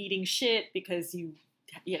then eating shit because you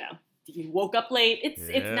woke up late.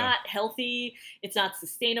 It's not healthy. It's not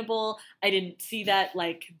sustainable. I didn't see that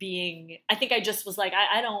like being, I think I just was like,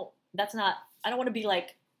 I don't want to be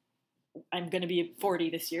like, I'm going to be 40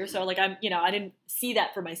 this year. So like, I didn't see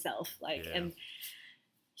that for myself. Like, and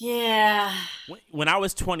yeah. When I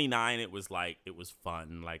was 29, it was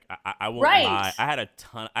fun. Like I won't lie. I had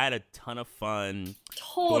a ton of fun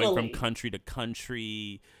going from country to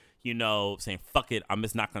country, you know, saying, fuck it, I'm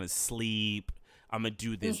just not going to sleep. I'm going to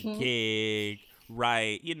do this gig,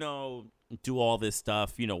 right? You know, do all this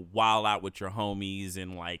stuff, you know, wild out with your homies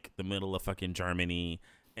in like the middle of fucking Germany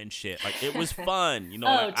and shit. Like it was fun, you know,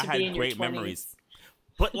 like, I had great memories.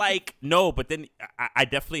 But like, no, but then I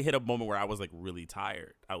definitely hit a moment where I was like really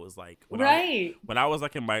tired. I was like, when I was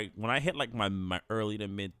like when I hit like my early to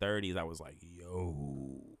mid 30s, I was like,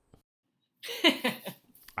 yo.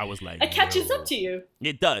 I was like, it catches up to you.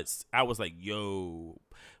 It does. I was like, yo.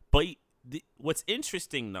 But what's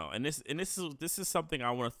interesting though, and this is something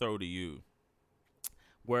I want to throw to you,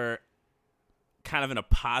 where kind of in a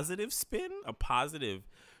positive spin, a positive.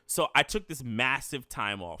 So I took this massive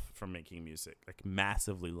time off from making music, like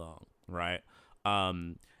massively long, right?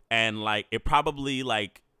 And like it probably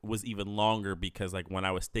like was even longer because like when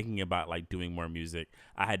I was thinking about like doing more music,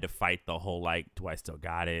 I had to fight the whole like, do I still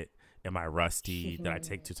got it? Am I rusty? Did I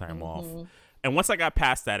take too time off? And once I got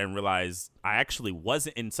past that and realized I actually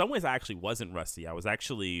wasn't, in some ways I actually wasn't rusty. I was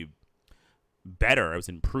actually better. I was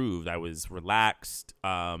improved. I was relaxed.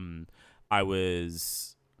 My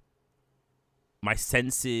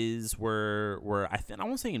senses were I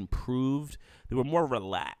won't say improved. They were more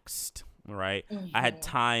relaxed, right? I had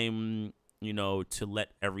time, to let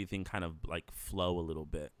everything kind of like flow a little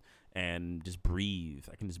bit and just breathe.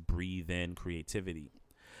 I can just breathe in creativity.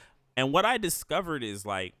 And what I discovered is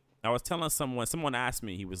like, I was telling someone asked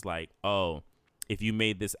me, he was like, oh, if you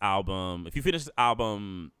finished this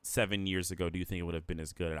album 7 years ago, do you think it would have been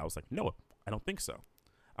as good? And I was like, no, I don't think so.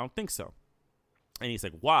 And he's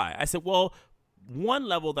like, why? I said, well, one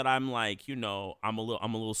level that I'm like, I'm a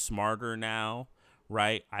little smarter now,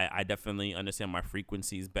 right? I definitely understand my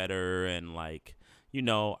frequencies better and like,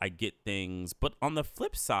 I get things. But on the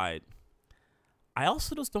flip side, I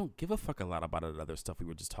also just don't give a fuck a lot about the other stuff we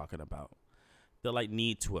were just talking about. The like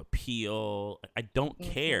need to appeal. I don't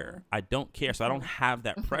care. So I don't have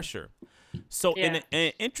that pressure. So in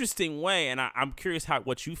an interesting way, and I'm curious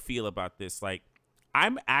what you feel about this. Like,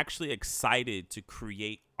 I'm actually excited to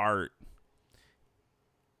create art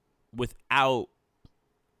without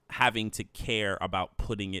having to care about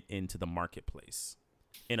putting it into the marketplace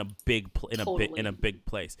in a big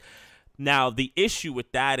place. Now the issue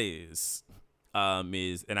with that is,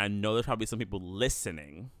 and I know there's probably some people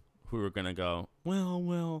listening who are gonna go,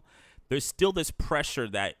 well, there's still this pressure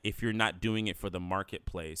that if you're not doing it for the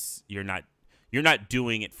marketplace, you're not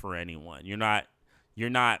doing it for anyone. If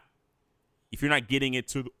you're not getting it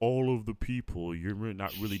to all of the people, you're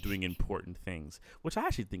not really doing important things, which I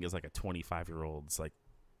actually think is like a 25-year-old's like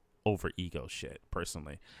over ego shit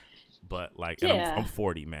personally. But like, and I'm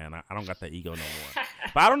 40, man. I don't got that ego no more.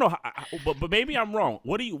 But I don't know. But maybe I'm wrong.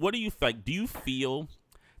 What do you like? Do you feel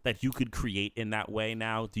that you could create in that way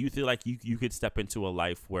now? Do you feel like you could step into a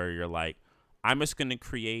life where you're like, I'm just gonna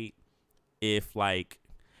create if like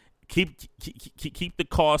keep the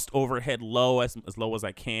cost overhead low as low as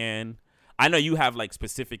I can. I know you have like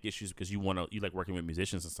specific issues because you like working with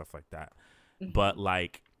musicians and stuff like that. But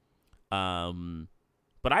like,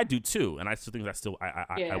 but I do too, and I still think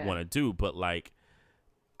I want to do. But like,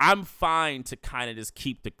 I'm fine to kind of just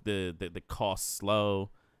keep the costs low,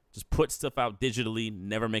 just put stuff out digitally,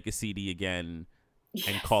 never make a CD again,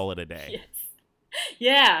 and call it a day.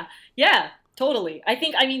 Yes. Yeah, totally. I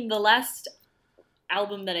mean, the last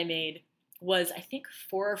album that I made was, I think,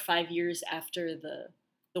 4 or 5 years after the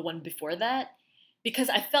one before that, because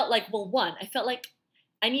I felt like,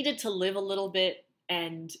 I needed to live a little bit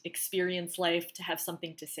and experience life to have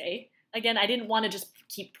something to say. Again, I didn't want to just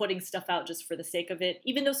keep putting stuff out just for the sake of it,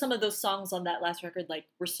 even though some of those songs on that last record like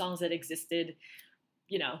were songs that existed,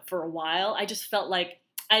 for a while. I just felt like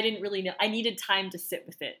I didn't really know. I needed time to sit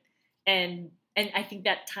with it. And I think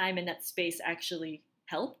that time and that space actually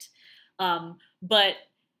helped. But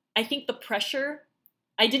I think the pressure,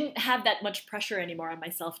 I didn't have that much pressure anymore on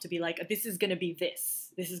myself to be like, this is going to be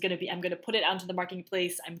I'm going to put it out into the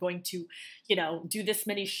marketplace. I'm going to, do this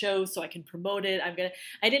many shows so I can promote it. I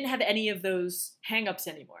didn't have any of those hangups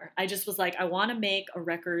anymore. I just was like, I want to make a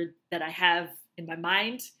record that I have in my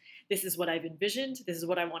mind. This is what I've envisioned. This is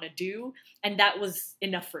what I want to do. And that was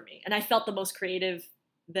enough for me. And I felt the most creative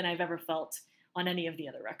than I've ever felt on any of the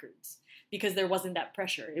other records because there wasn't that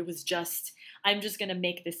pressure. It was just, I'm just going to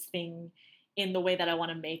make this thing in the way that I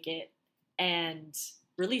want to make it and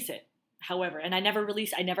release it. However, and I never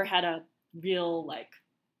had a real, like,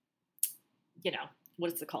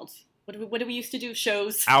 what is it called? What do we used to do?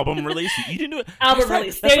 Shows. Album release. You didn't do it. Album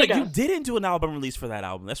release. There you go. You didn't do an album release for that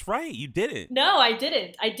album. That's right. You didn't. No, I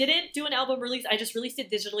didn't. I didn't do an album release. I just released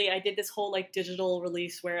it digitally. I did this whole like digital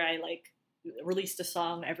release where I like released a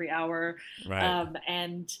song every hour. Right.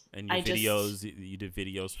 And you did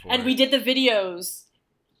videos for and it. we did the videos,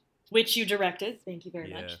 which you directed. Thank you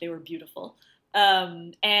very much. They were beautiful.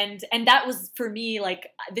 And that was for me, like,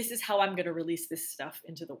 this is how I'm going to release this stuff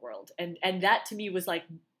into the world. And that to me was like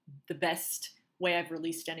the best way I've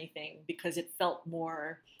released anything because it felt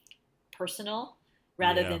more personal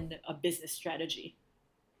rather than a business strategy.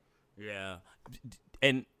 Yeah.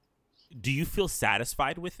 And do you feel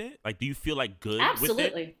satisfied with it? Like, do you feel like good Absolutely.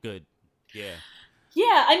 with it? Good. Yeah.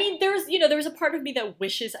 Yeah, I mean, there was a part of me that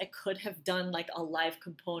wishes I could have done like a live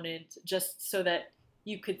component just so that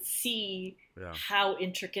you could see how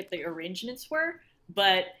intricate the arrangements were.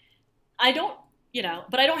 But I don't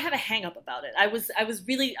but I don't have a hang up about it. I was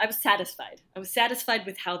satisfied. I was satisfied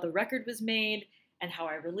with how the record was made and how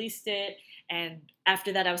I released it. And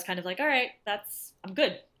after that, I was kind of like, all right, I'm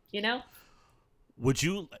good,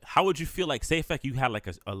 How would you feel like, say if like you had like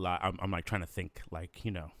a lot, I'm like trying to think like,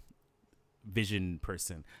 vision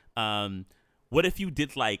person. What if you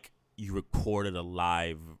did like, you recorded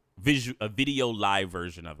a video live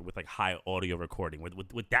version of it with like high audio recording?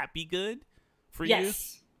 Would that be good for you?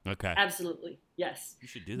 Yes. Okay. Absolutely. Yes. You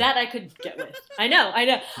should do that. That I could get with. I know.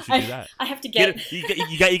 You should do that. I have to get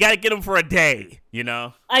you got to get them for a day, I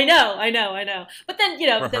know. But then,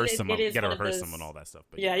 rehearse them. It is you got to one of rehearse those, them and all that stuff.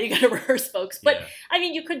 But yeah, you got to rehearse folks. But yeah. I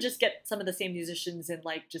mean, you could just get some of the same musicians and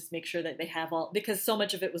like just make sure that they have all, because so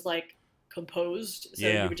much of it was like composed. So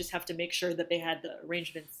you would just have to make sure that they had the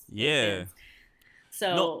arrangements. Yeah.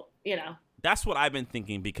 So, That's what I've been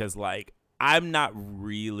thinking, because like I'm not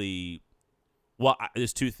really, well,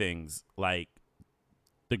 there's two things. Like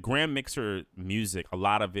the Grand Mixer music, a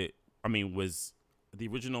lot of it, I mean, was the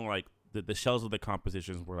original, like the shells of the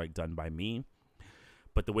compositions were like done by me,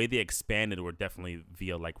 but the way they expanded were definitely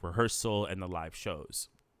via like rehearsal and the live shows.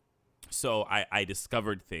 So I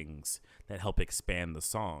discovered things that help expand the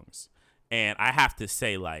songs. And I have to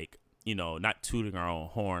say, like, not tooting our own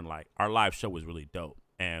horn, like our live show was really dope.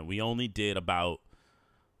 And we only did about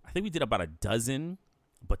a dozen,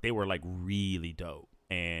 but they were like really dope.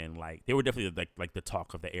 And like they were definitely like the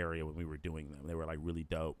talk of the area when we were doing them. They were like really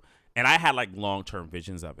dope. And I had like long-term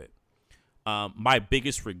visions of it. My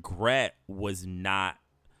biggest regret was not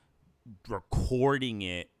recording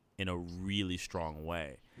it in a really strong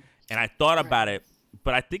way. And I thought about it,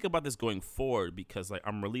 but I think about this going forward, because like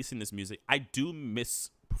I'm releasing this music. I do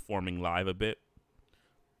miss performing live a bit.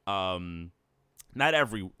 Not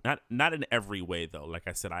in every way though. Like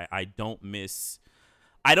I said, I don't miss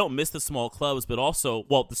the small clubs, but also,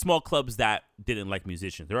 well, the small clubs that didn't like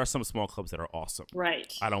musicians. There are some small clubs that are awesome.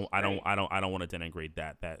 Right. I don't want to denigrate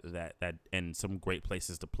that and some great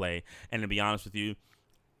places to play. And to be honest with you,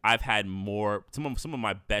 I've had some of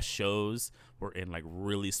my best shows were in like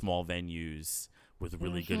really small venues with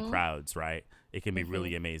really good crowds, right? It can be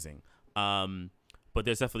really amazing. But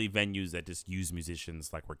there's definitely venues that just use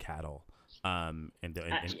musicians like we're cattle, and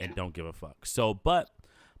don't give a fuck. So, but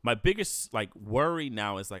my biggest like worry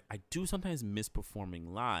now is like I do sometimes miss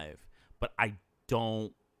performing live, but I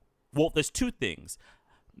don't. Well, there's two things.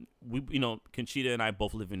 We, Conchita and I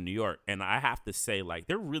both live in New York, and I have to say, like,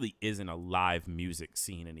 there really isn't a live music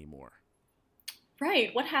scene anymore.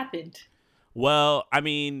 Right. What happened? Well, I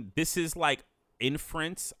mean, this is like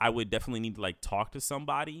inference. I would definitely need to like talk to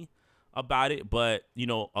somebody about it, but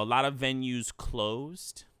a lot of venues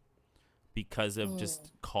closed because of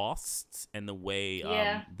just costs and the way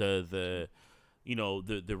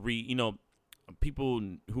people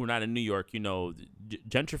who are not in New York,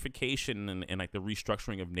 gentrification and like the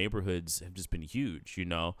restructuring of neighborhoods have just been huge,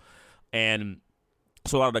 and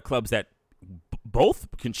so a lot of the clubs that both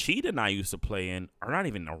Conchita and I used to play in are not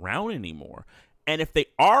even around anymore. And if they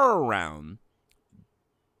are around,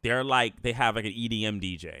 they're like, they have like an EDM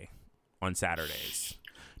DJ on Saturdays.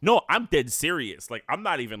 No, I'm dead serious. Like, I'm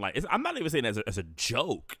not even saying it as a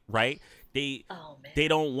joke, right? They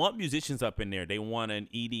don't want musicians up in there. They want an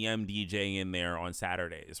EDM DJ in there on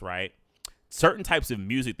Saturdays, right? Certain types of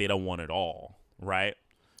music they don't want at all, right?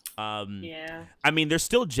 I mean, there's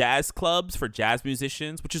still jazz clubs for jazz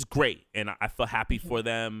musicians, which is great, and I feel happy for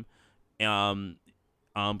them.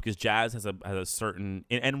 Because jazz has a certain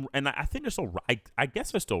and I think there's still I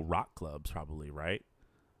guess there's still rock clubs probably, right?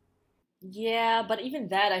 Yeah, but even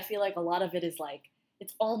that, I feel like a lot of it is like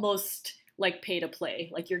it's almost like pay to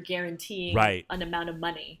play, like you're guaranteeing an amount of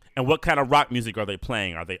money. And what kind of rock music are they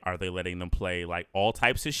playing? Are they letting them play like all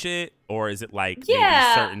types of shit, or is it like maybe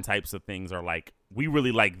certain types of things are like, we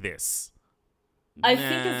really like this? I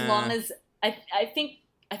think as long as I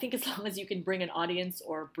think as long as you can bring an audience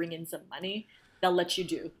or bring in some money, they'll let you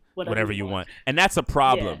do whatever you want. And that's a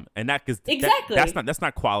problem. And exactly that's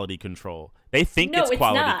not quality control. They think it's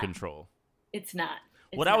quality control. It's not.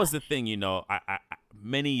 Well, that was the thing, I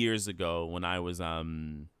many years ago when I was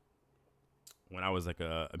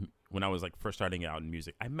first starting out in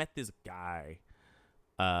music, I met this guy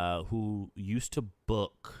who used to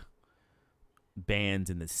book bands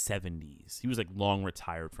in the 70s. He was like long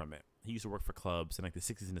retired from it. He used to work for clubs in like the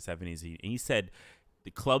 60s and the 70s. And he said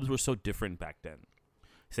the clubs were so different back then.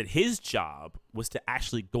 He said his job was to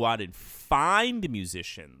actually go out and find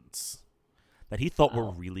musicians that he thought were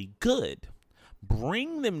really good,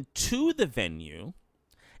 bring them to the venue,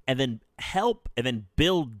 and then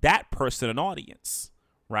build that person an audience,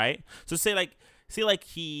 right? So say say like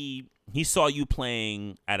he saw you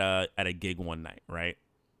playing at a gig one night, right?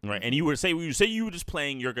 Right, and you were you were just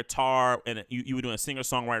playing your guitar and you were doing a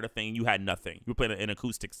singer-songwriter thing. You had nothing. You were playing an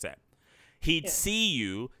acoustic set. He'd see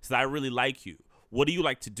you, said, "I really like you. What do you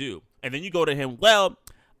like to do?" And then you go to him. Well,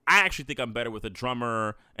 I actually think I'm better with a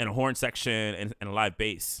drummer and a horn section and a live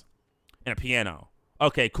bass and a piano.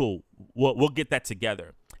 Okay, cool. We'll get that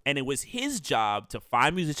together. And it was his job to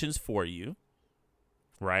find musicians for you,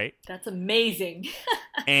 right? That's amazing.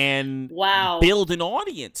 And wow. build an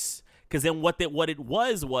audience. Because then what it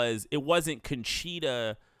was it wasn't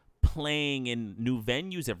Conchita playing in new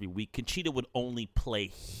venues every week. Conchita would only play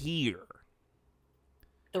here.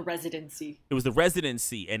 The residency. It was the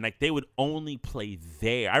residency, and like they would only play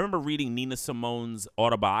there. I remember reading Nina Simone's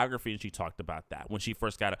autobiography, and she talked about that when she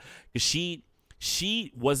first got because she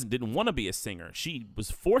didn't want to be a singer. She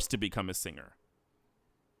was forced to become a singer.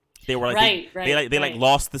 They were like they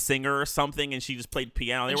lost the singer or something, and she just played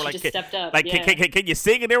piano. They and were like, just stepped up. Like, can you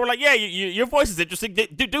sing? And they were like, yeah, your voice is interesting.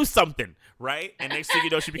 Do something, right? And next thing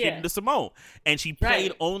you know, she became Nina Simone, and she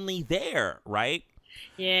played only there, right?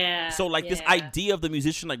 Yeah. So like this idea of the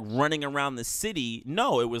musician like running around the city,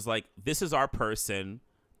 no, it was like, this is our person.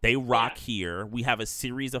 They rock here. We have a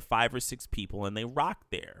series of 5 or 6 people and they rock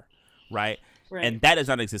there. Right. And that does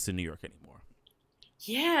not exist in New York anymore.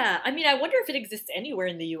 Yeah. I mean, I wonder if it exists anywhere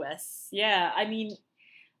in the US. Yeah. I mean,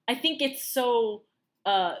 I think it's so,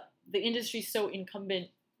 the industry's so incumbent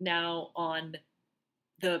now on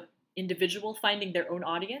the individual finding their own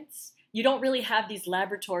audience. You don't really have these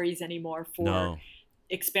laboratories anymore for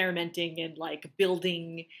experimenting and like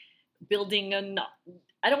building an,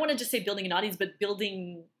 I don't want to just say building an audience, but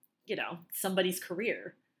building, somebody's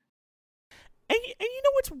career. And you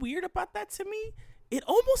know what's weird about that to me? It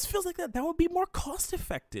almost feels like that would be more cost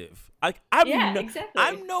effective. Like exactly.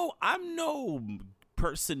 I'm no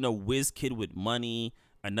person, no whiz kid with money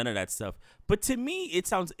and none of that stuff. But to me, it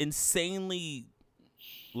sounds insanely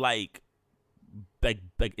like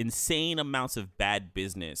insane amounts of bad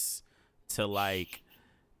business to like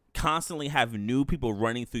constantly have new people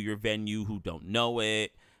running through your venue who don't know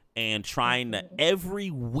it and trying to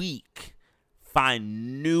every week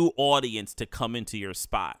find new audience to come into your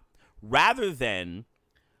spot rather than,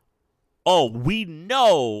 oh, we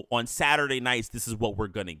know on Saturday nights this is what we're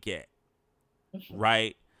gonna get.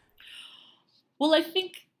 Right? Well, I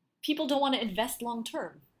think people don't want to invest long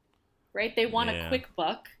term, right? They want a quick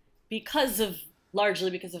buck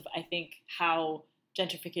largely because of I think how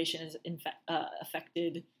gentrification has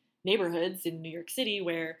affected neighborhoods in New York City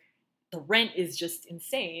where the rent is just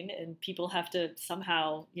insane and people have to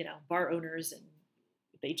somehow, bar owners, and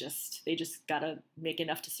they just gotta make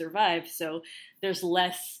enough to survive. So there's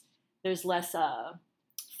less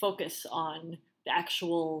focus on the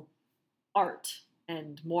actual art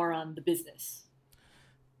and more on the business.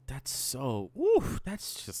 That's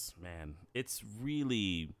just, man, it's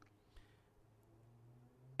really,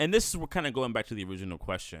 and this is what kind of going back to the original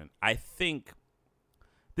question. I think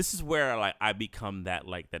this is where like I become that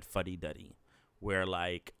fuddy-duddy where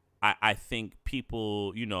like I think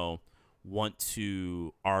people, want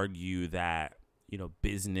to argue that,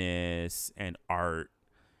 business and art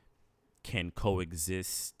can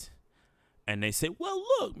coexist. And they say, well,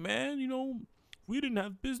 look, man, if we didn't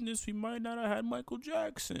have business, we might not have had Michael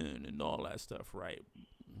Jackson and all that stuff, right?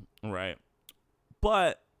 Right.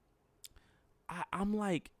 But I'm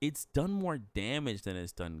like, it's done more damage than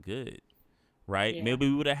it's done good. Right? Yeah. Maybe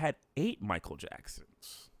we would have had 8 Michael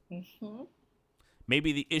Jacksons. Mm-hmm.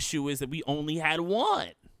 Maybe the issue is that we only had 1.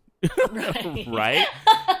 Right? Right?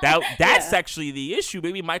 That's actually the issue.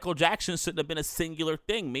 Maybe Michael Jackson shouldn't have been a singular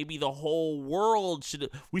thing. Maybe the whole world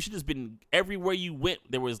we should have been, everywhere you went,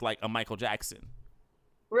 there was like a Michael Jackson.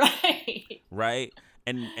 Right. Right?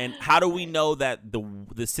 And how do we know that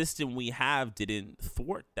the system we have didn't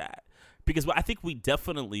thwart that? Because I think we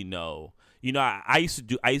definitely know. I used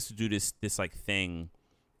to do this like thing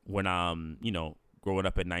when growing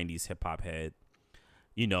up a 90s hip hop head.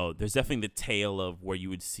 There's definitely the tale of where you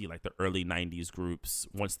would see like the early 90s groups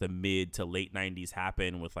once the mid to late 90s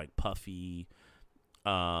happened with like Puffy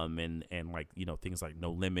and like things like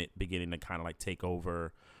No Limit beginning to kind of like take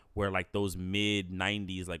over, where like those mid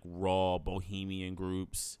 90s like raw bohemian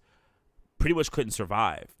groups pretty much couldn't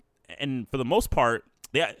survive. And for the most part,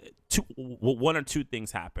 one or two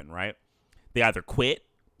things happen, right? They either quit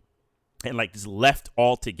and like just left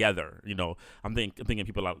altogether. I'm thinking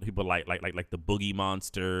people like the Boogie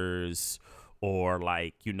Monsters, or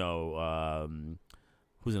like who's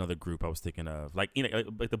another group I was thinking of, like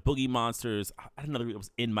like the Boogie Monsters. I don't know if it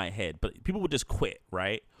was in my head, but people would just quit,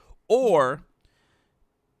 right? Or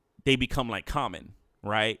they become like Common,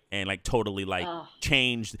 right? And like totally like Oh,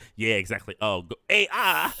 changed. Yeah, exactly. Oh,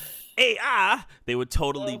 AI. They would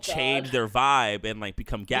totally oh God. change their vibe and like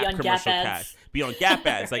become Be Gap on Gap commercial cast, ads. be on Gap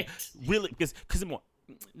ads, like Right. really because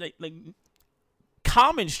like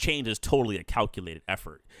Common's change is totally a calculated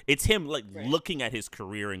effort. It's him like Right. looking at his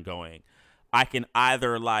career and going, I can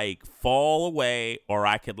either like fall away or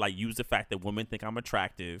I could like use the fact that women think I'm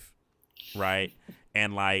attractive, right?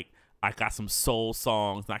 And like I got some soul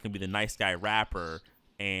songs and I can be the nice guy rapper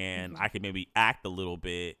and Mhm. I can maybe act a little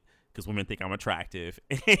bit because women think I'm attractive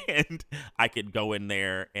and I could go in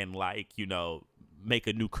there and like, you know, make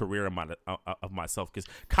a new career of myself because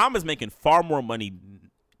Common's making far more money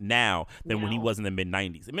now than when he Now. was in the mid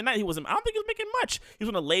 '90s. I mean, he wasn't. I don't think he was making much. He was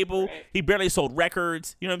on a label. Right. He barely sold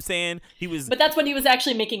records. You know what I'm saying? But that's when he was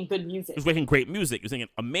actually making good He music. was making great music. He was making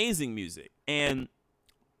amazing music. But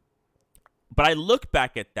I look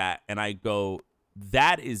back at that and I go,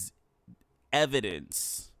 that is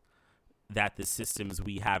evidence that the systems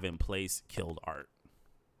we have in place killed art.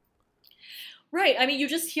 Right. I mean, you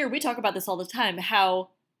just hear, we talk about this all the time, how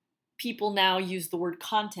people now use the word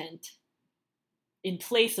content in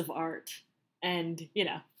place of art. And, you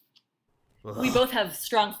know, we both have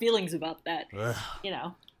strong feelings about that, Ugh. you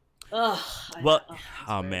know. Ugh. Well, It's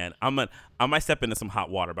oh weird. man, I might step into some hot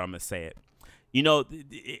water, but I'm gonna say it. You know,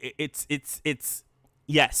 it's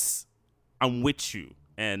yes, I'm with you,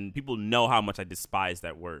 and people know how much I despise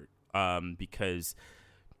that word. Because,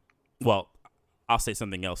 well, I'll say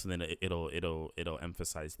something else, and then it'll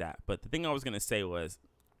emphasize that. But the thing I was gonna say was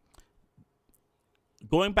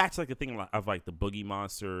going back to like the thing of like the Boogie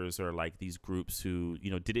Monsters or like these groups who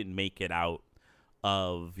didn't make it out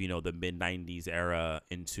of the mid 90s era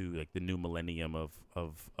into like the new millennium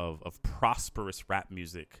of prosperous rap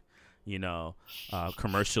music,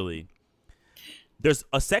 commercially. There's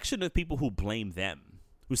a section of people who blame them,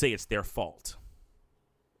 who say it's their fault.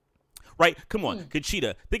 Right? Come on,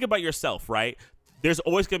 Conchita, think about yourself, right? There's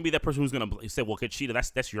always going to be that person who's going to say, "Well, Conchita,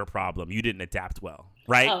 that's your problem. You didn't adapt well."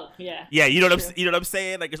 Right? Oh, yeah. Yeah, you know True. what I'm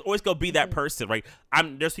saying? Like, there's always gonna be that person, right?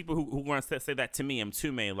 There's people who want to say that to me.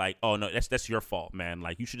 Mtume, like, oh no, that's your fault, man.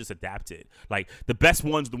 Like, you should just adapt it. Like, the best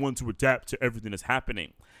ones, the ones who adapt to everything that's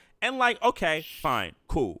happening. And like, okay, fine,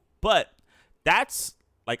 cool, but that's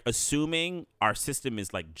like assuming our system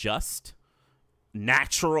is like just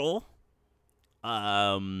natural.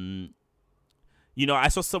 I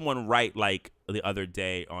saw someone write like the other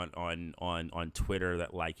day on Twitter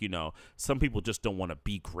that like, some people just don't want to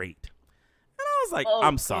be great. And I was like, Oh,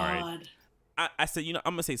 I'm sorry. God. I said, I'm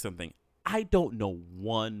gonna say something. I don't know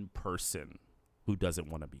one person who doesn't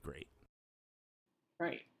want to be great.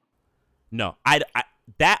 Right. No, I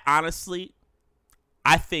that honestly,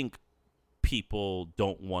 I think people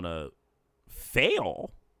don't want to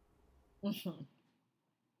fail. Mm-hmm.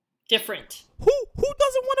 Different. Who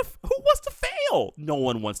doesn't want to? Who wants to fail? No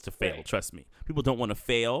one wants to fail. Right. Trust me. People don't want to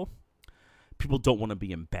fail. People don't want to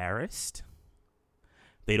be embarrassed.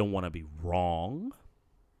 They don't want to be wrong,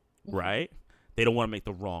 right? They don't want to make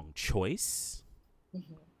the wrong choice,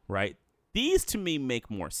 right? These to me make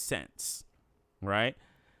more sense, right?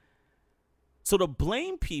 So to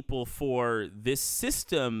blame people for this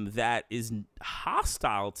system that is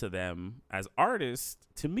hostile to them as artists,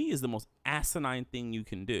 to me, is the most asinine thing you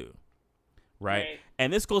can do, right?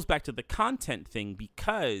 And this goes back to the content thing,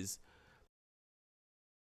 because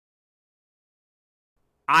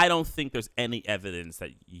I don't think there's any evidence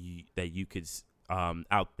that you could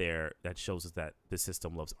out there that shows us that the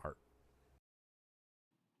system loves art.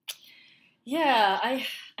 Yeah, I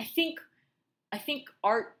think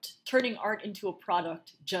art, turning art into a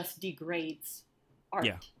product, just degrades art.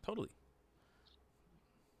 Yeah, totally.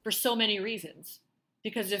 For so many reasons.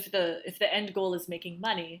 Because if the end goal is making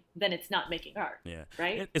money, then it's not making art. Yeah,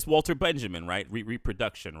 right. It's Walter Benjamin, right?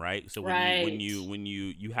 Reproduction, right? So Right. when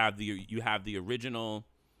you have the original,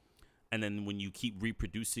 and then when you keep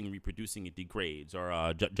reproducing, it degrades.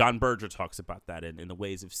 Or John Berger talks about that in the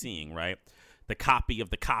Ways of Seeing, right? The copy of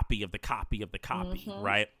the copy of the copy of the copy,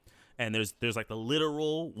 right? And there's like the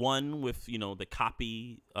literal one with the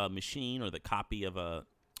copy machine, or the copy of a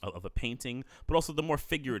painting, but also the more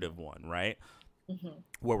figurative one, right?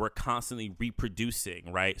 Where we're constantly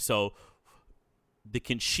reproducing, right? So the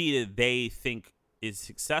Conchita they think is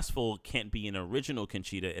successful can't be an original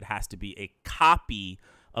Conchita. It has to be a copy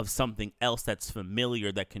of something else that's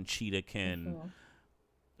familiar that Conchita can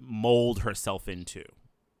mold herself into.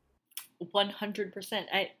 100%.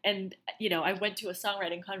 I went to a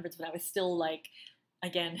songwriting conference when I was still like,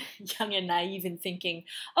 again, young and naive, and thinking,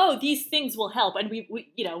 oh, these things will help. And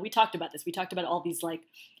we talked about this. We talked about all these like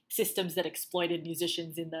systems that exploited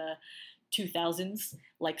musicians in the 2000s,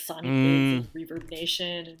 like Sonic Bits and Reverb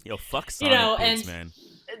Nation. And, yo, fuck Sonic Bits, man.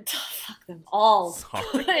 Fuck them all.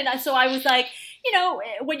 Sorry. So I was like,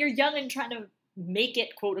 when you're young and trying to make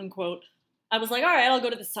it, quote unquote, I was like, all right, I'll go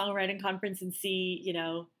to the songwriting conference and see,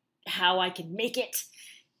 how I can make it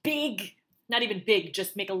big. Not even big,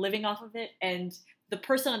 just make a living off of it. And the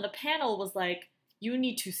person on the panel was like,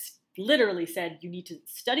 literally said, you need to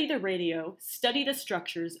study the radio, study the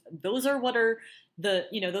structures. Those are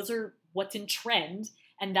those are what's in trend.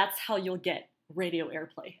 And that's how you'll get radio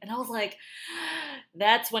airplay. And I was like,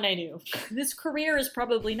 that's when I knew this career is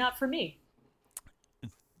probably not for me.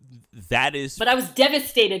 That is. But I was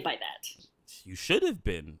devastated by that. You should have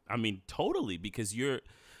been. I mean, totally, because you're,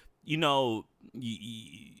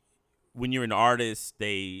 when you're an artist,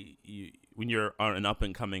 when you're an up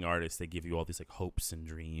and coming artist, they give you all these like hopes and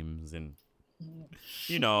dreams and,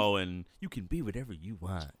 and you can be whatever you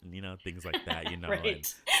want and, things like that, Right. and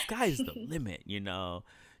sky's the limit,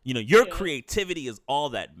 your creativity is all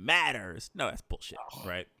that matters. No, that's bullshit.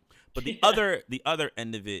 Right. But the other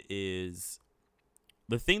end of it is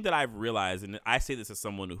the thing that I've realized, and I say this as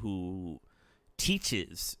someone who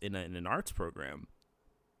teaches in an arts program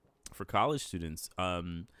for college students,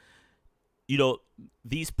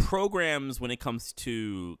 these programs, when it comes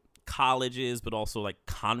to colleges, but also like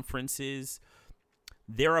conferences,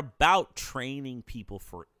 they're about training people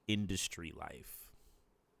for industry life.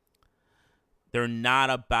 They're not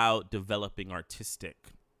about developing artistic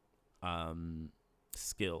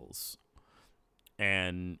skills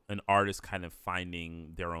and an artist kind of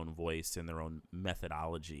finding their own voice and their own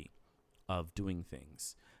methodology of doing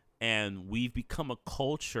things. And we've become a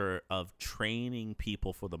culture of training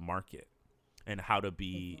people for the market and how to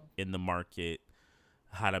be in the market,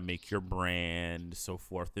 how to make your brand, so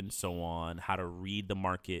forth and so on, how to read the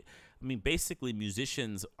market. I mean, basically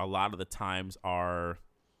musicians a lot of the times are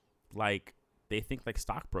like, they think like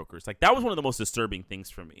stockbrokers. Like that was one of the most disturbing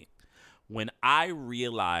things for me. When I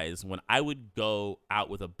realized, when I would go out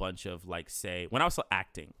with a bunch of like, say, when I was still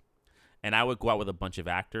acting, and I would go out with a bunch of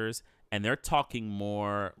actors, and they're talking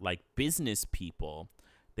more like business people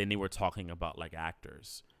than they were talking about like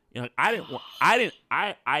actors.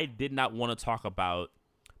 I did not want to talk about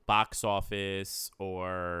box office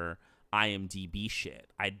or IMDb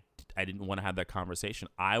shit. I didn't want to have that conversation.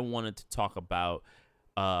 I wanted to talk about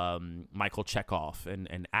Michael Chekhov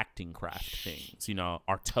and acting craft things,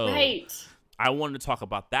 Artaud. Right. I wanted to talk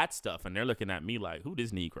about that stuff, and they're looking at me like, who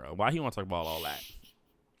this Negro? Why he want to talk about all that?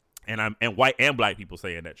 And white and black people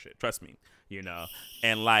saying that shit. Trust me,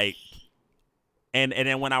 and like, and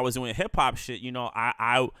then when I was doing hip hop shit,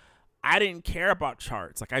 I didn't care about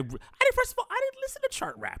charts. Like I didn't. First of all, I didn't listen to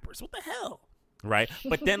chart rappers. What the hell, right?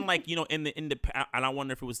 But then like in the independent, and I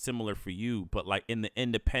wonder if it was similar for you, but like in the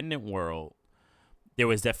independent world, there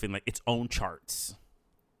was definitely like its own charts,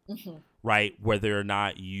 right? Whether or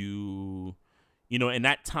not in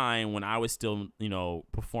that time when I was still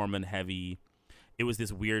performing heavy. It was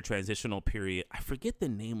this weird transitional period. I forget the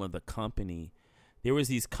name of the company. There was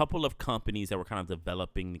these couple of companies that were kind of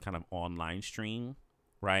developing the kind of online stream,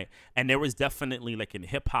 right? And there was definitely like in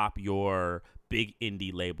hip hop, your big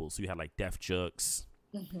indie labels. So you had like Def Jux,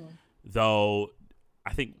 though.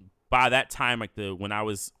 I think by that time, like when I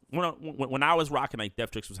was rocking, like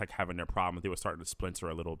Def Jux was like having their problems. They were starting to splinter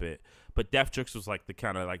a little bit. But Def Jux was like the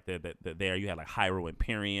kind of like the there you had like Hyro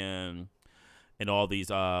Imperium. And all these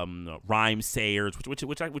rhyme sayers, which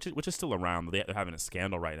is still around. They're having a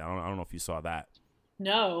scandal right now. I don't know if you saw that.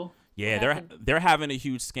 No. Yeah, they're having a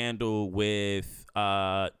huge scandal with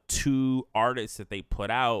 2 artists that they put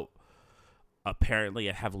out. Apparently,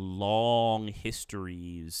 have long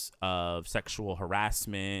histories of sexual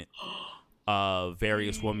harassment of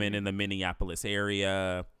various women in the Minneapolis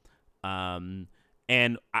area.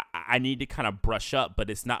 And I need to kind of brush up, but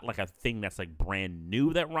it's not like a thing that's like brand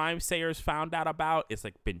new that rhymesayers found out about. It's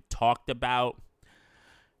like been talked about,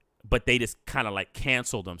 but they just kind of like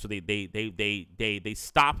canceled them. So they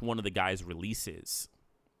stopped one of the guy's releases.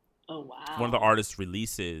 Oh wow! One of the artists'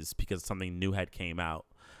 releases because something new had came out,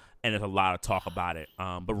 and there's a lot of talk about it.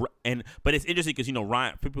 But it's interesting because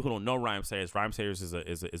people who don't know rhymesayers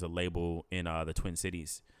is a label in the Twin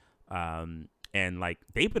Cities, and like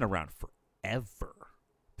they've been around forever.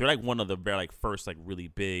 They're like one of the very like first like really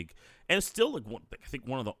big, and it's still like I think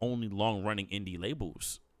one of the only long running indie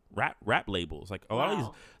labels, rap labels. Like a lot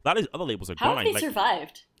of these other labels are How going. Have they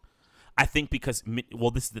survived? I think because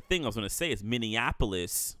this is the thing I was going to say is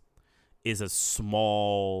Minneapolis is a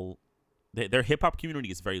small. Their hip hop community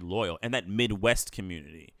is very loyal, and that Midwest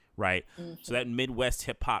community, right? So that Midwest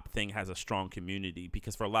hip hop thing has a strong community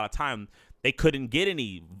because for a lot of time they couldn't get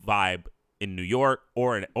any vibe in New York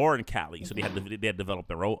or in Cali. So they had developed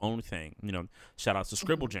their own thing. You know, shout outs to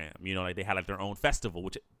Scribble Jam. You know, like they had like their own festival,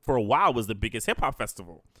 which for a while was the biggest hip hop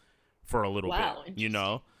festival for a little bit. You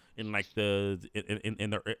know, in like in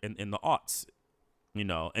the aughts. You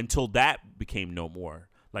know, until that became no more.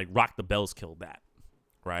 Like Rock the Bells killed that,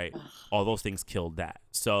 right? All those things killed that.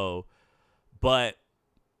 So, but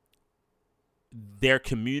their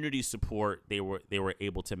community support, they were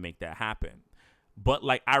able to make that happen. But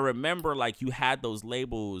like I remember, like you had those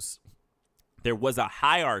labels. There was a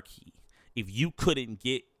hierarchy. If you couldn't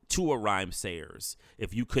get to a Rhyme Sayers,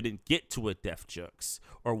 if you couldn't get to a Def Jux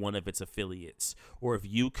or one of its affiliates, or if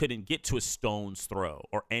you couldn't get to a Stone's Throw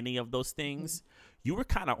or any of those things, you were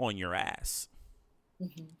kind of on your ass.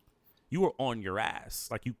 You were on your ass.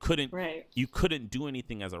 Like you couldn't do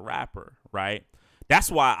anything as a rapper, right?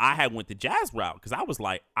 That's why I had went the jazz route, because I was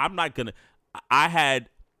like, I'm not gonna.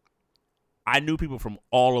 I knew people from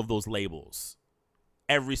all of those labels,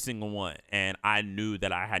 every single one, and I knew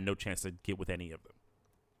that I had no chance to get with any of them.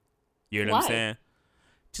 You know what I'm saying?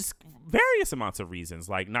 Just various amounts of reasons,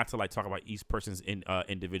 like not to like talk about each person's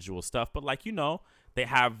individual stuff, but like, you know, they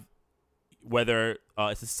have, whether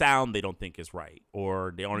it's a sound they don't think is right,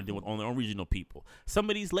 or they only do it on their own regional people. Some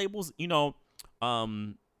of these labels, you know,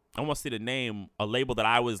 I want to say the name, a label that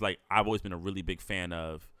I've always been a really big fan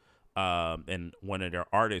of, and one of their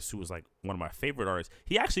artists who was like one of my favorite artists.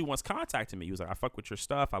 He actually once contacted me. He was like, "I fuck with your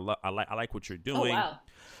stuff. I like what you're doing." Oh, wow.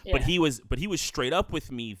 Yeah. But he was straight up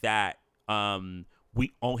with me that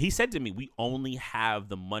he said to me, "We only have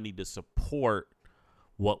the money to support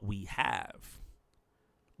what we have,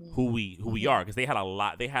 who we are," because they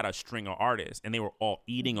had a string of artists, and they were all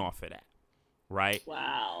eating off of that, right?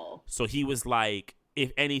 Wow. So he was like,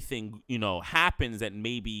 if anything, you know, happens that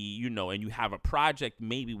maybe, you know, and you have a project,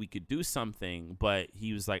 maybe we could do something. But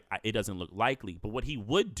he was like, it doesn't look likely. But what he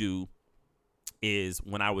would do is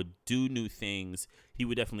when I would do new things, he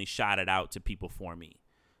would definitely shout it out to people for me.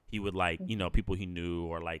 He would like, you know, people he knew,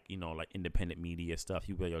 or like, you know, like independent media stuff.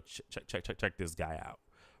 He would be like, yo, check this guy out.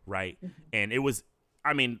 Right. And it was,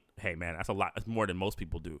 I mean, hey man, that's a lot. That's more than most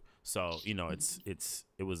people do. So, you know, it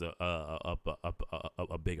was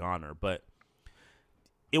a big honor, but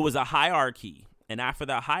it was a hierarchy, and after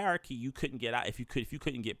that hierarchy, you couldn't get out. If you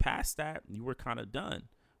couldn't get past that, you were kind of done,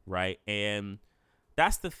 right? And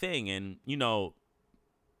that's the thing. And you know,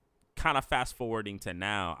 kind of fast forwarding to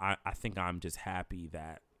now, I think I'm just happy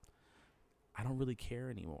that I don't really care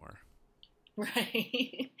anymore.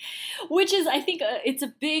 Right. Which is, I think, it's a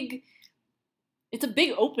big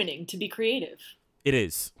opening to be creative. It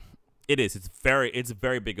is. It's a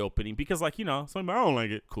very big opening, because like, you know, somebody, I don't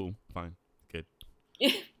like it. Cool, fine.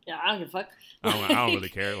 Yeah, I don't give a fuck. I don't really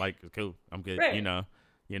care. Like, it's cool. I'm good. Right. You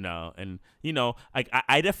know, and you know, like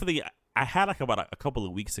I definitely, I had like about a couple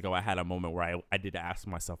of weeks ago, I had a moment where I did ask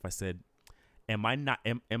myself, I said, am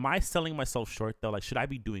I selling myself short though? Like, should I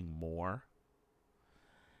be doing more?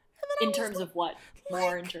 In terms of what?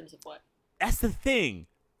 More in terms of what? That's the thing.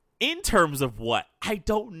 In terms of what? I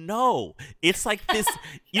don't know. It's like this,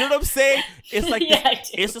 you know what I'm saying? It's like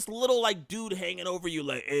it's this little like dude hanging over you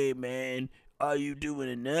like, hey man, are you doing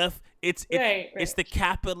enough? It's the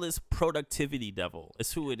capitalist productivity devil.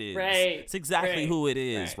 It's who it is. Right. It's exactly who it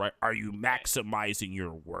is, right? Are you maximizing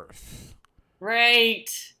your worth?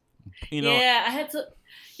 Right. You know. Yeah,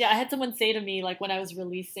 I had someone say to me, like, when I was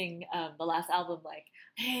releasing the last album, like,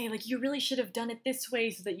 hey, like, you really should have done it this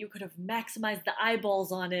way so that you could have maximized the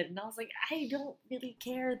eyeballs on it. And I was like, I don't really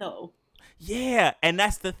care though. Yeah, and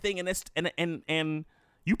that's the thing, and that's and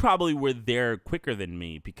you probably were there quicker than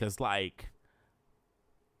me, because like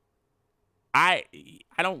I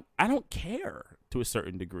don't care to a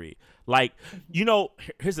certain degree. Like, you know,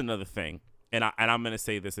 here's another thing, and I'm gonna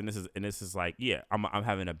say this, and this is like, yeah, I'm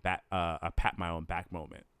having a pat my own back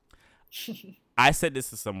moment. I said this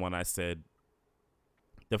to someone. I said,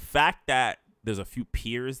 the fact that there's a few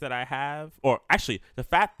peers that I have, or actually the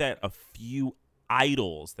fact that a few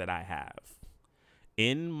idols that I have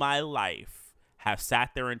in my life have sat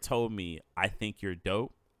there and told me, I think you're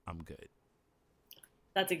dope, I'm good.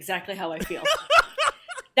 That's exactly how I feel.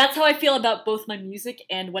 That's how I feel about both my music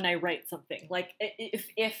and when I write something. Like,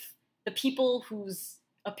 if the people whose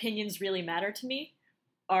opinions really matter to me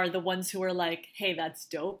are the ones who are like, hey, that's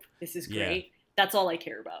dope, this is great, that's all I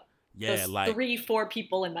care about. Yeah, those like 3-4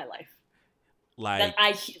 people in my life, like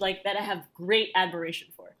that I have great admiration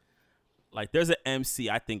for. Like, there's an MC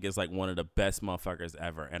I think is like one of the best motherfuckers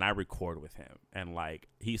ever, and I record with him, and like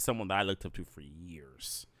he's someone that I looked up to for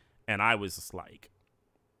years, and I was just like,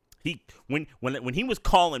 when he was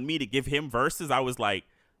calling me to give him verses, I was like,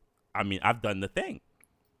 I mean, I've done the thing.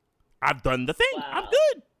 Wow.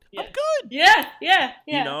 I'm Yeah. good. Yeah. Yeah.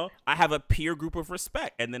 You Yeah. know, I have a peer group of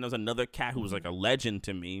respect. And then there's another cat who was like a legend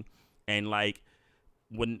to me. And like,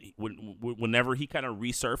 whenever he kind of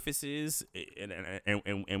resurfaces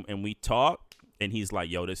and we talk and he's like,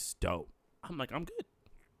 yo, this is dope. I'm like, I'm good.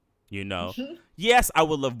 You know, yes, I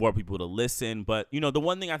would love more people to listen, but you know, the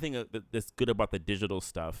one thing I think that's good about the digital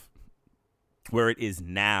stuff, where it is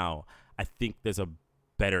now, I think there's a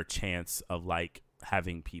better chance of like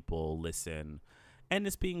having people listen, and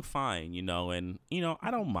it's being fine. You know, and you know, I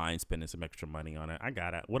don't mind spending some extra money on it. I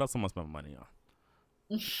got it. What else am I spending money on?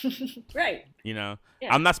 Right. You know,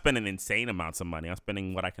 Yeah. I'm not spending insane amounts of money. I'm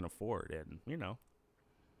spending what I can afford, and you know,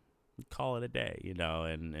 call it a day. You know,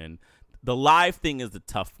 and the live thing is the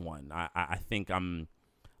tough one. I think I'm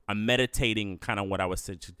meditating kind of what I was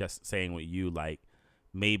just saying with you. Like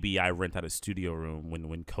maybe I rent out a studio room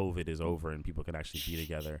when COVID is over and people can actually be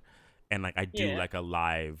together, and like I do like a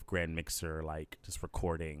live grand mixer, like just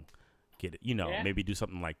recording, get it, you know, maybe do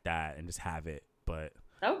something like that and just have it. But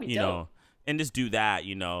That would be you dope. know, and just do that,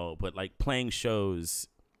 you know. But like playing shows,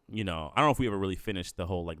 you know, I don't know if we ever really finished the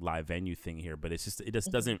whole like live venue thing here, but it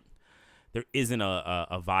just doesn't. There isn't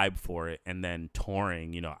a vibe for it. And then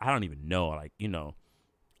touring, you know, I don't even know. Like, you know,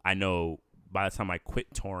 I know by the time I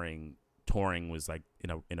quit touring was like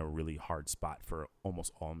in a really hard spot for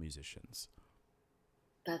almost all musicians.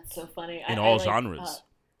 That's so funny. In all like, genres.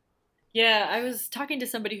 Yeah, I was talking to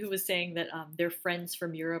somebody who was saying that their friends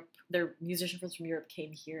from Europe, their musician friends from Europe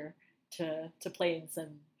came here to play in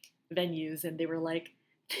some venues, and they were like,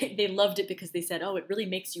 they loved it because they said, oh, it really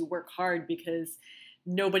makes you work hard because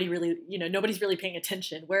nobody's really paying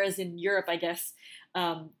attention. Whereas in Europe, I guess,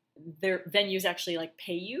 their venues actually like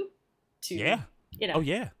pay you to, you know. Oh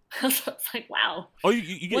yeah. So it's like, wow. Oh,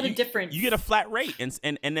 you get what a difference. You get a flat rate, and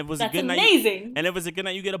if it was That's a good amazing. night, and if it was a good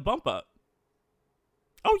night, you get a bump up.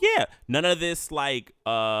 Oh yeah, none of this like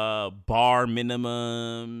bar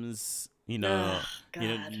minimums. You know,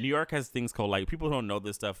 New York has things called like, people don't know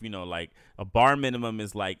this stuff. You know, like a bar minimum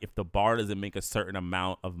is like if the bar doesn't make a certain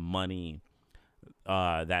amount of money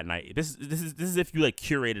that night. This is if you like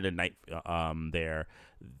curated a night there,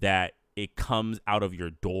 that it comes out of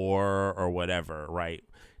your door or whatever, right?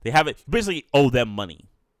 They have it, you basically owe them money.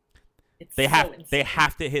 They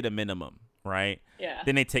have to hit a minimum, right? Yeah.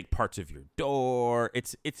 Then they take parts of your door.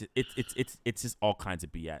 It's just all kinds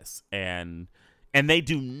of BS, and they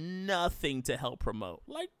do nothing to help promote.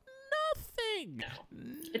 Like nothing. No.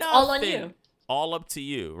 It's all on you. All up to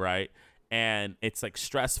you, right? And it's like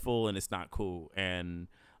stressful and it's not cool. And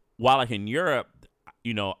while like in Europe,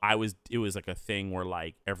 you know, it was like a thing where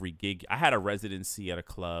like every gig, I had a residency at a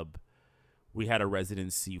club. We had a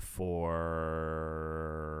residency for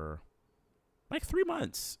like 3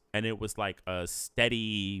 months, and it was like a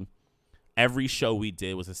steady, every show we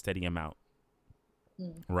did was a steady amount,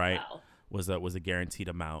 right? Wow. Was a guaranteed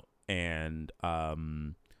amount. And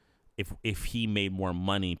if he made more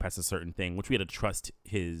money past a certain thing, which we had to trust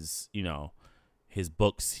his, you know, his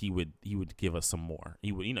books, he would give us some more.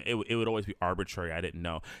 He would, you know, it would always be arbitrary. I didn't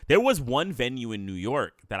know. There was one venue in New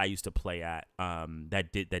York that I used to play at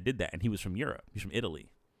that did that, and he was from Europe. He's from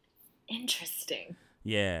Italy. Interesting.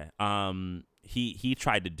 Yeah. He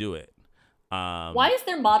tried to do it. Why is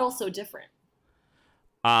their model so different?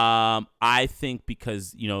 I think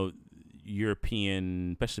because, you know,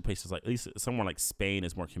 European, especially places like, at least somewhere like Spain,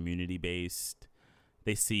 is more community based.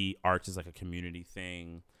 They see arts as like a community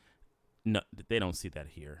thing. No, they don't see that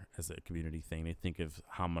here as a community thing. They think of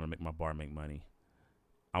how I'm gonna make my bar make money.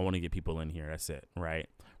 I want to get people in here. That's it, right?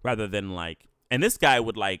 Rather than like, and this guy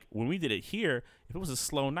would like, when we did it here, if it was a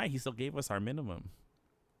slow night, he still gave us our minimum.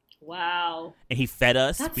 Wow. And he fed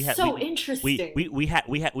us. That's interesting. We had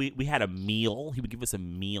a meal. He would give us a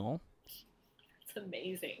meal. It's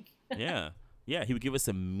amazing. Yeah. He would give us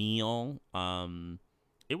a meal.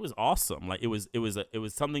 It was awesome. Like it was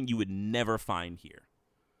something you would never find here.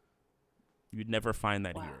 You'd never find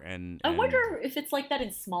that here. And I wonder if it's like that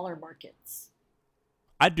in smaller markets.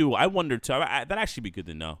 I do. I wonder too. That'd actually be good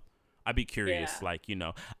to know. I'd be curious. Yeah. Like, you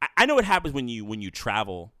know, I know what happens when you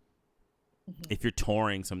travel. Mm-hmm. If you're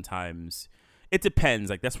touring, sometimes it depends.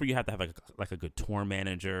 Like that's where you have to have like a good tour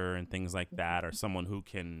manager and things like that, or someone who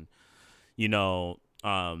can, you know,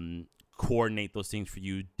 coordinate those things for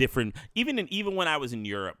you. Different. Even when I was in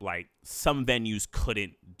Europe, like some venues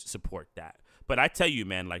couldn't support that. But I tell you,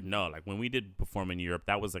 man, like, no, like when we did perform in Europe,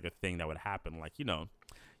 that was like a thing that would happen. Like, you know,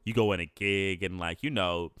 you go in a gig and like, you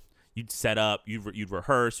know, you'd set up, you'd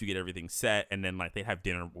rehearse, you get everything set, and then like they'd have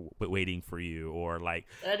dinner waiting for you, or like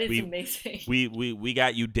that is amazing. We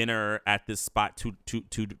got you dinner at this spot two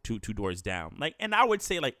doors down. Like, and I would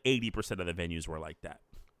say like 80% of the venues were like that.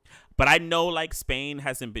 But I know like Spain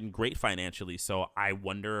hasn't been great financially, so I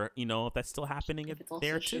wonder, if that's still happening If it's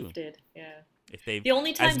there also too. shifted, yeah. If they've, The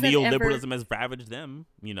only as times I've ever, neoliberalism has ravaged them,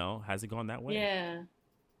 has it gone that way? yeah,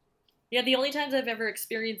 yeah. The only times I've ever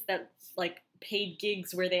experienced that like paid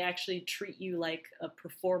gigs where they actually treat you like a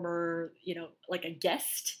performer, like a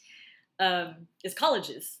guest, is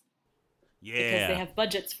colleges because they Yeah, have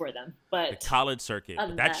budgets for them. the But college circuit, other but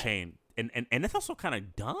than that that, chain, and it's also kind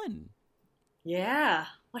of done. yeah.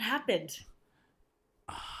 What happened?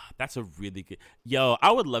 That's a really good. Yo,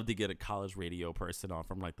 I would love to get a college radio person on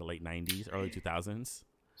from like the late '90s, early 2000s.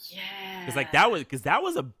 Yeah. Because that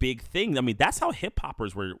was a big thing. I mean, that's how hip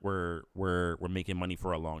hoppers were making money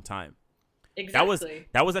for a long time. Exactly.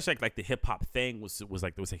 That was actually like the hip hop thing was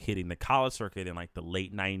like hitting the college circuit in like the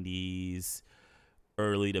late '90s,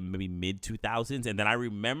 early to maybe mid 2000s. And then I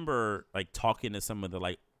remember like talking to some of the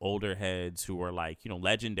like older heads who were like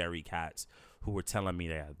legendary cats who were telling me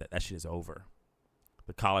that shit is over.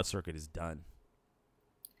 The college circuit is done.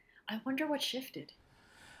 I wonder what shifted.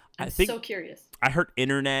 I I'm think so curious. I heard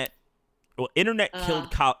internet. Well, internet Uh,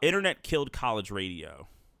 killed college radio.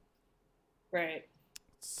 Right.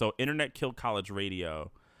 So internet killed college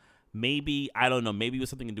radio. Maybe I don't know. Maybe it was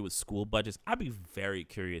something to do with school budgets. I'd be very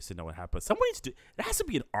curious to know what happened. Someone needs to. There has to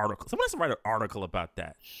be an article. Someone has to write an article about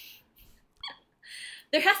that.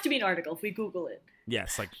 There has to be an article if we Google it.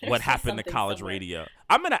 Yes, like There's what happened to something college somewhere. radio.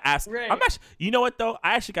 I'm gonna ask. Right. I'm actually. You know what though?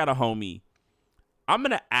 I actually got a homie. I'm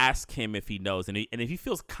gonna ask him if he knows, and if he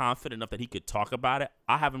feels confident enough that he could talk about it,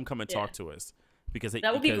 I'll have him come and talk to us because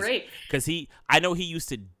That would be great. Because I know he used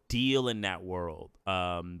to deal in that world,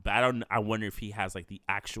 but I wonder if he has like the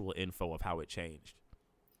actual info of how it changed.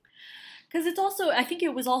 Because it's also, I think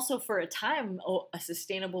it was also for a time a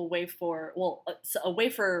sustainable way for, a way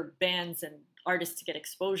for bands and artists to get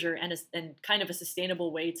exposure and kind of a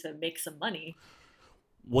sustainable way to make some money.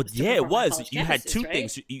 Well, Was to yeah, it perform on was. college You had campuses, two right?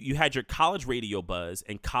 things. You had your college radio buzz,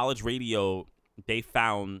 and college radio, they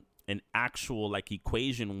found an actual like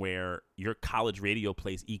equation where your college radio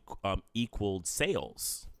plays equaled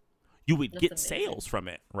sales. You would That's get amazing. sales from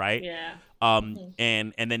it, right? Yeah.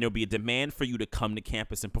 And then there'll be a demand for you to come to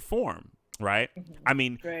campus and perform, right? Mm-hmm. I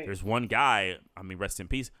mean, Right. there's one guy. I mean, rest in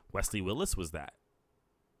peace. Wesley Willis was that.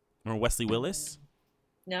 Remember Wesley Willis?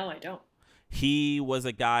 No, I don't. He was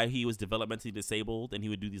a guy. He was developmentally disabled, and he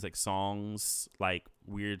would do these like songs, like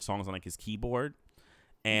weird songs on like his keyboard.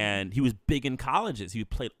 And he was big in colleges. He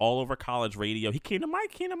played all over college radio. He came to my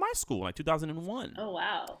school in like 2001. Oh,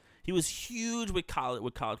 wow. He was huge with college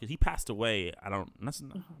because he passed away.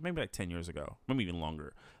 Maybe like 10 years ago, maybe even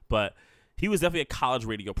longer. But he was definitely a college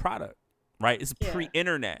radio product, right? It's Yeah.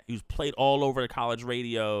 pre-internet. He was played all over the college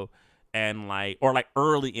radio, and like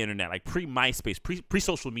early internet, like pre-MySpace,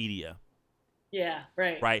 pre-social media. Yeah,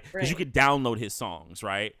 right. Right? Because you could download his songs,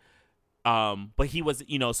 right? But he was,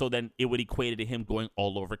 so then it would equate to him going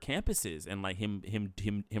all over campuses and like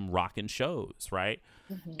him rocking shows, right?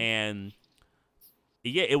 Mm-hmm. And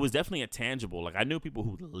yeah, it was definitely a tangible. Like I knew people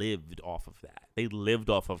who lived off of that. They lived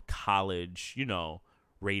off of college,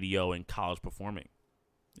 radio and college performing.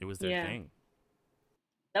 It was their thing.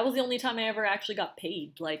 That was the only time I ever actually got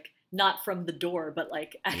paid. Like, not from the door, but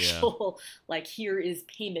like actual, like, here is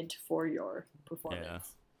payment for your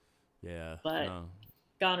performance. Yeah. But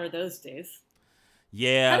gone are those days.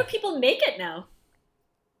 Yeah. How do people make it now?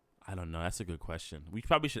 I don't know. That's a good question. We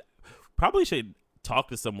probably should talk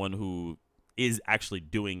to someone who is actually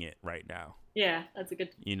doing it right now. Yeah, that's a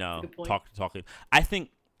good point. Talking. I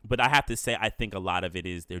think, but I have to say, I think a lot of it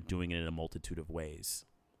is they're doing it in a multitude of ways.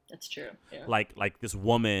 That's true. Yeah. Like this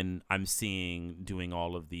woman I'm seeing doing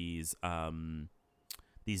all of these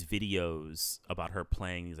videos about her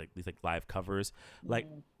playing these live covers. Like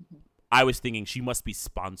I was thinking she must be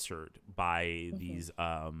sponsored by these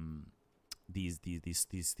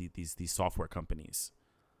software companies.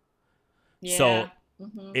 Yeah. So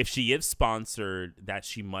if she is sponsored, that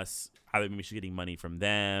she must either maybe she's getting money from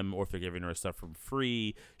them, or if they're giving her stuff for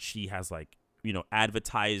free, she has like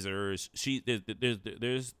advertisers.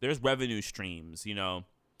 There's revenue streams.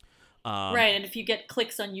 Right, and if you get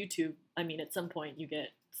clicks on YouTube, I mean, at some point you get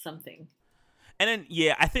something. And then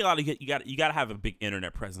I think a lot of you got to have a big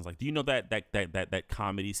internet presence. Like, do you know that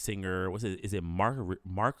comedy singer? Is it Mark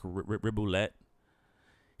Riboulet?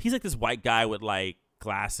 He's like this white guy with like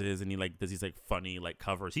glasses, and he like does these like funny like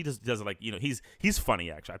covers. He just does it like he's funny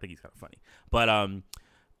actually. I think he's kind of funny, but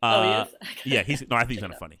He is? yeah, I think he's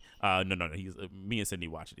kind of funny. No, he's me and Cindy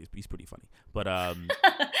watch it. He's pretty funny, but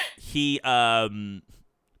he's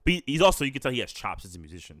also, you can tell he has chops as a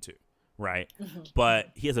musician too, right? But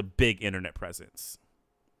he has a big internet presence.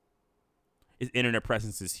 his internet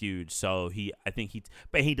presence is huge. So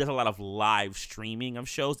but he does a lot of live streaming of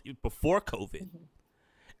shows before COVID,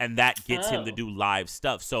 and that gets him to do live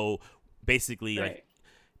stuff. So basically, like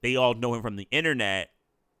they all know him from the internet.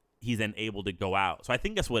 He's then able to go out. So I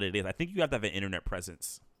think that's what it is. I think you have to have an internet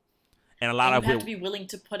presence, and a lot and of you have to be willing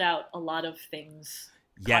to put out a lot of things.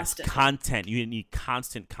 Yes, constantly. content. You need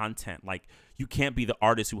constant content. Like you can't be the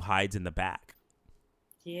artist who hides in the back.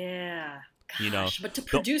 Yeah. Gosh, you know, but to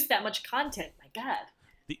produce that much content, my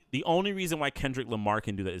God. The only reason why Kendrick Lamar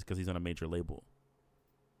can do that is because he's on a major label.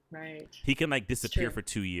 Right. He can like disappear for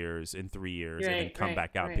 2 years and 3 years and then come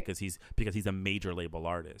back out because he's a major label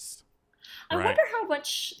artist. I wonder how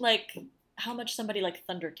much somebody like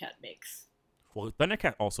Thundercat makes. Well,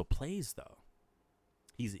 Thundercat also plays though.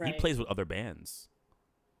 He plays with other bands.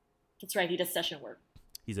 That's right. He does session work.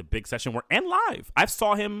 He's a big session work and live. I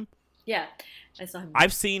saw him. Yeah, I saw him.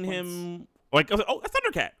 I've seen him. Like, oh, that's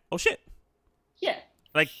Thundercat. Oh shit. Yeah.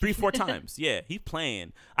 Like 3-4 times. Yeah, he's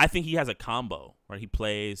playing. I think he has a combo where he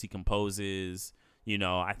plays, he composes. You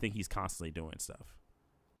know, I think he's constantly doing stuff.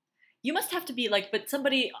 You must have to be like, but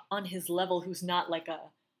somebody on his level who's not like a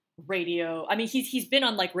radio. I mean, he's been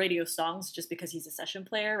on like radio songs just because he's a session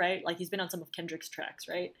player, right? Like he's been on some of Kendrick's tracks,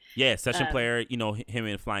 right? Yeah, session player. You know, him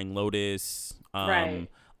and Flying Lotus. Right.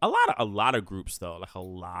 A lot of groups though, like a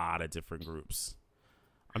lot of different groups.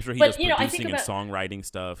 I'm sure he does producing and songwriting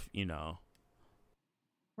stuff. You know.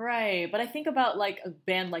 Right, but I think about like a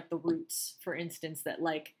band like The Roots, for instance, that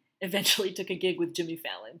like eventually took a gig with Jimmy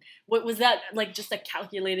Fallon. What was that like? Just a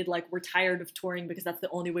calculated like we're tired of touring because that's the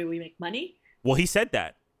only way we make money. Well, he said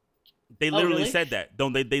that. They literally really? said that.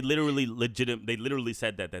 Don't they? They literally They literally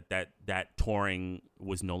said that touring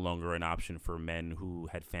was no longer an option for men who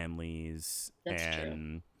had families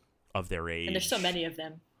of their age. And there's so many of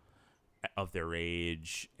them. Of their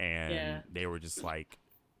age, and they were just like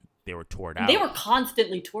they were toured out. They were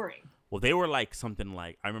constantly touring. Well, they were like something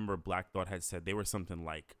like I remember Black Thought had said they were something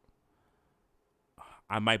like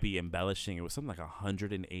I might be embellishing. It was something like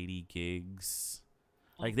 180 gigs.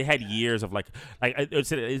 Like they had years of like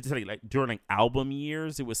it's like during like album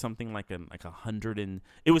years it was something like 100 and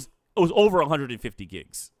it was over 150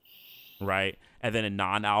 gigs, right? And then in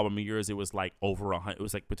non-album years it was like over 100. It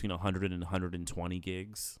was like between 100 and 120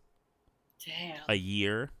 gigs. Damn. A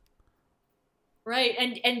year. Right,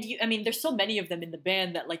 and you, I mean, there's so many of them in the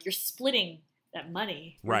band that like you're splitting that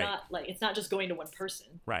money. Right. Not, like it's not just going to one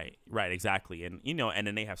person. Right, exactly, and and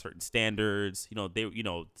then they have certain standards,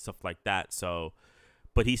 stuff like that. So.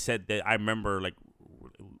 But he said that I remember like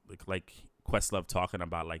Questlove talking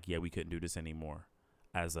about like we couldn't do this anymore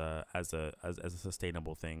as a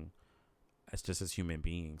sustainable thing as human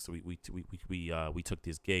beings. So we took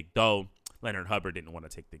this gig, though Leonard Hubbard didn't want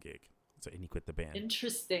to take the gig, and he quit the band.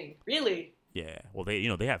 Interesting, really. Yeah, well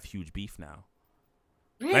they have huge beef now.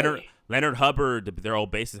 Really? Leonard Hubbard, their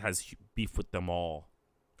old bassist, has beef with them all.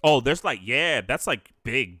 Oh, there's that's like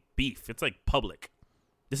big beef. It's like public.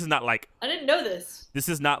 This is not like I didn't know this. This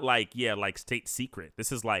is not like like state secret.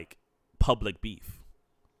 This is like public beef.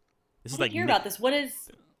 This I is like hear about this. What did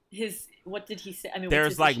he say? I mean,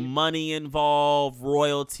 there's like money involved,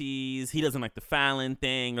 royalties. He doesn't like the Fallon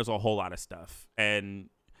thing. There's a whole lot of stuff, and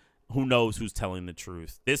who knows who's telling the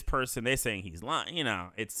truth? This person, they're saying he's lying.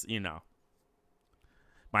 It's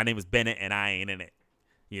my name is Bennett and I ain't in it.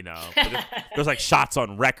 There's like shots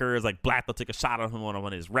on records. Like Black will take a shot on him on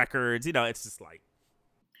one of his records. It's just like.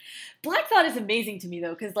 Black Thought is amazing to me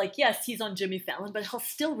though, because like yes, he's on Jimmy Fallon, but he'll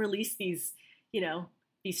still release these,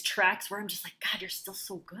 these tracks where I'm just like, God, you're still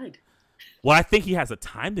so good. Well, I think he has the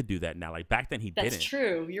time to do that now. Like back then, he didn't. That's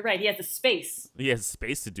true. You're right. He has the space. He has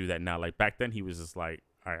space to do that now. Like back then, he was just like,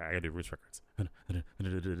 all right, I gotta do Roots records.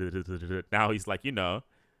 Now he's like,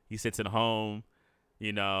 he sits at home.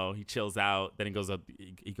 He chills out. Then he goes up.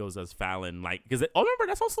 He goes as Fallon. Like because remember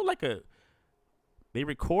that's also like they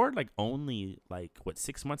record like only like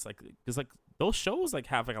 6 months, like because like those shows like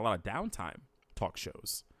have like a lot of downtime. Talk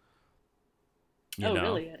shows.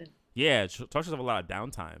 Really? I didn't. Yeah, talk shows have a lot of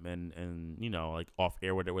downtime and like off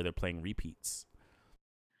air where they're playing repeats.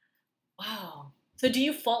 Wow. So do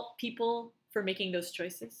you fault people for making those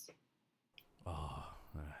choices? Oh,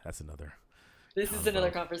 that's another. This is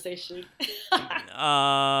another conversation.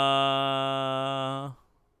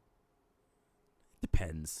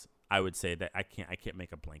 Depends. I would say that I can't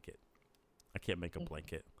make a blanket. I can't make a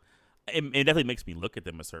blanket. It definitely makes me look at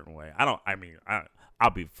them a certain way. I'll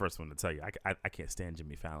be the first one to tell you. I can't stand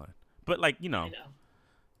Jimmy Fallon. But like, I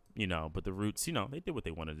know. But the Roots, they did what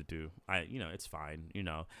they wanted to do. It's fine.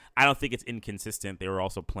 I don't think it's inconsistent. They were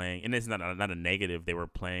also playing, and it's not a negative. They were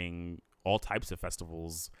playing all types of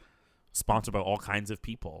festivals sponsored by all kinds of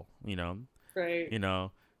people, Right. You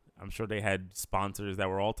know, I'm sure they had sponsors that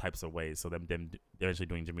were all types of ways. So them eventually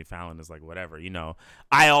doing Jimmy Fallon is like whatever. You know,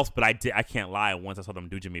 I can't lie. Once I saw them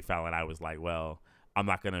do Jimmy Fallon, I was like, well, I'm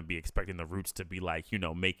not gonna be expecting the Roots to be like, you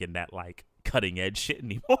know, making that like cutting edge shit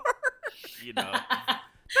anymore. You know,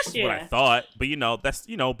 that's just what I Yeah. thought. But you know,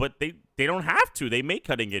 but they don't have to. They make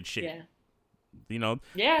cutting edge shit. Yeah. You know,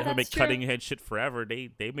 Yeah, they don't make that's true. cutting edge shit forever. They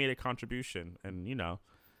made a contribution, and you know,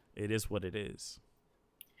 it is what it is.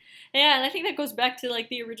 Yeah, and I think that goes back to like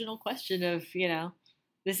the original question of,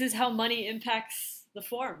 this is how money impacts the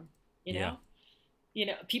form, you Yeah.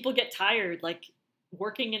 know? People get tired. Like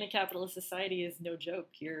working in a capitalist society is no joke.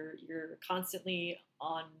 You're constantly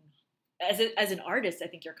on as an artist, I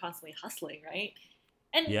think you're constantly hustling, right?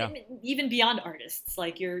 And, Yeah. and even beyond artists,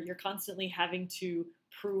 like you're constantly having to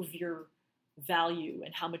prove your value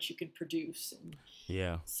and how much you can produce. And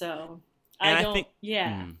Yeah. so And I I don't, think,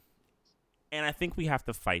 yeah. and I think we have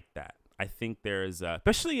to fight that. I think there's,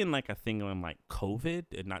 especially in like a thing on like COVID,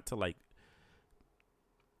 and not to like,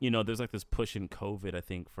 you know, there's like this push in COVID, I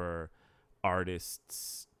think, for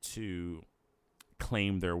artists to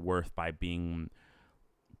claim their worth by being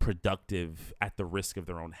productive at the risk of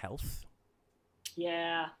their own health.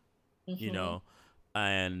 Yeah. You Mhm. know,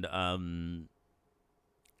 and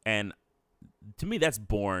to me that's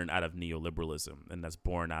born out of neoliberalism, and that's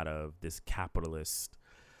born out of this capitalist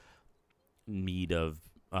need of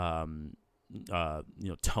tone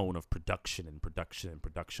of production and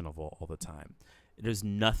production of all the time. There's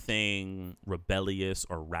nothing rebellious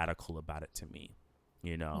or radical about it to me,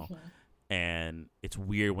 you know. Mhm. And it's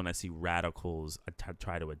weird when I see radicals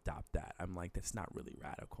try to adopt that. I'm like, that's not really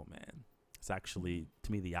radical, man. It's actually,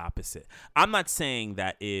 to me, the opposite. I'm not saying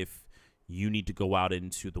that if you need to go out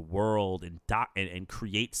into the world and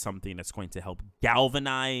create something that's going to help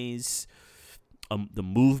galvanize the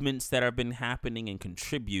movements that have been happening and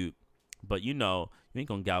contribute, but you know, you ain't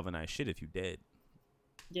gonna galvanize shit if you did.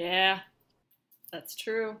 Yeah, that's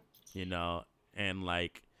true. You know, and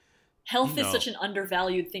like, you Health is know, such an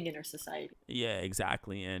undervalued thing in our society. yeah,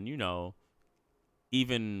 exactly. And you know,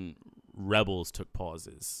 even rebels took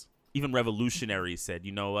pauses. Even revolutionaries said,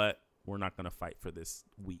 "You know what? We're not gonna fight for this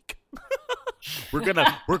week. we're gonna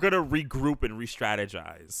regroup and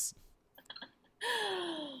re-strategize."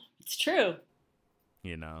 It's true.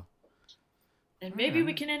 You know. And maybe we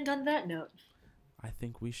Alright. can end on that note. I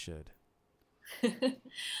think we should.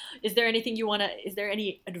 Is there anything is there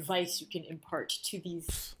any advice you can impart to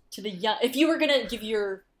the young, if you were going to give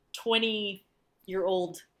your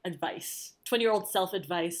 20-year-old advice, 20-year-old self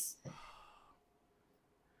advice,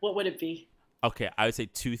 what would it be? Okay, I would say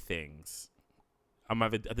two things. I'm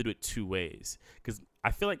gonna have to do it two ways, because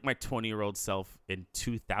I feel like my 20-year-old self in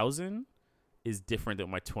 2000 is different than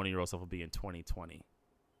my 20-year-old self will be in 2020.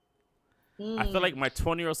 I feel like my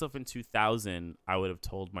 20-year-old self in 2000, I would have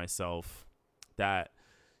told myself that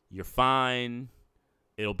you're fine,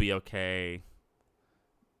 it'll be okay,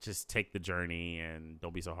 just take the journey and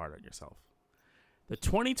don't be so hard on yourself. The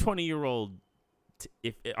 20-year-old,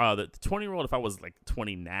 if the 20-year-old, if I was like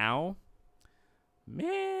 20 now,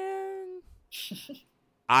 man,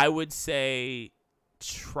 I would say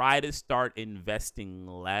try to start investing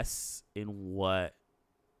less in what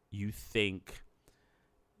you think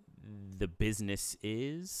the business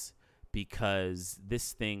is, because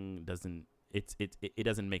this thing doesn't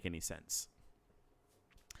make any sense.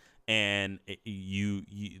 And you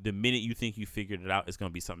the minute you think you figured it out, it's going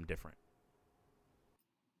to be something different.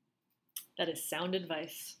 That is sound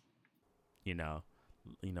advice. You know,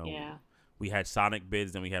 Yeah. we had Sonic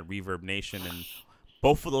Bids, and we had Reverb Nation, and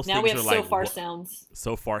both of those Now things we have are so like far sounds.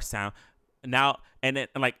 so far sound now. And then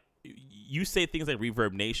like you say things like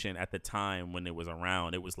Reverb Nation, at the time when it was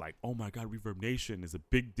around, it was like, oh my god, Reverb Nation is a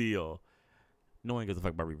big deal. No one gives a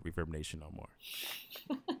fuck about Reverb Nation no more.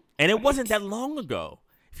 And it wasn't that long ago.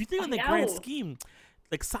 If you think I on the know. grand scheme,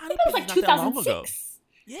 like I Sonic think that was Biz like is not that long ago. 2006.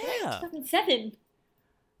 Yeah. 2007.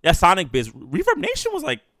 Yeah, Sonic Biz. Reverb Nation was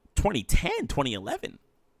like 2010, 2011.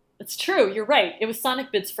 It's true. You're right. It was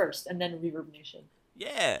Sonic Bids first, and then Reverb Nation.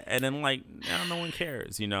 Yeah, and then like now no one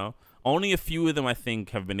cares, you know. Only a few of them I think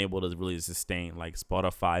have been able to really sustain. Like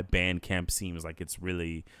Spotify, Bandcamp seems like it's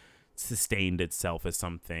really sustained itself as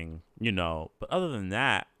something, you know. But other than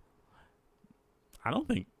that, I don't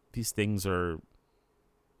think these things are.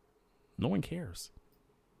 No one cares.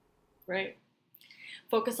 Right.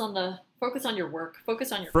 Focus on your work.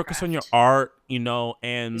 Focus on your Focus on your craft, art, you know,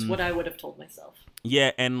 is and what I would have told myself.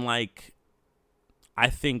 yeah, and like I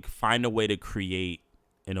think find a way to create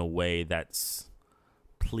in a way that's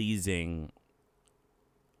pleasing,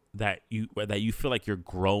 that you feel like you're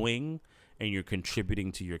growing and you're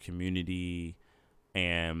contributing to your community.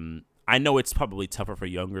 And I know it's probably tougher for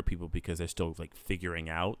younger people because they're still like figuring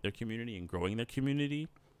out their community and growing their community.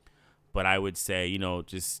 But I would say,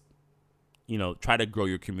 just, try to grow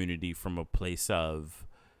your community from a place of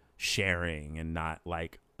sharing and not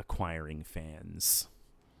like acquiring fans.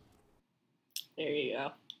 There you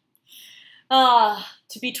go. Ah,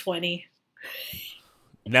 to be 20.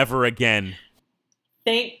 Never again.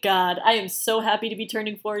 Thank God. I am so happy to be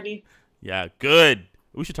turning 40. Yeah, good.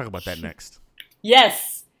 We should talk about that next.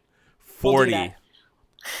 Yes. 40. We'll do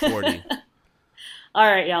 40.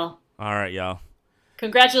 All right, y'all. All right, y'all.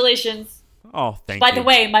 Congratulations. Oh, thank By you. the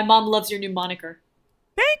way, my mom loves your new moniker.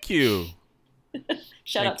 Thank you.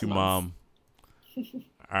 Shout out Thank to you, moms. Mom.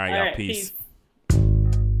 All right, y'all. Peace.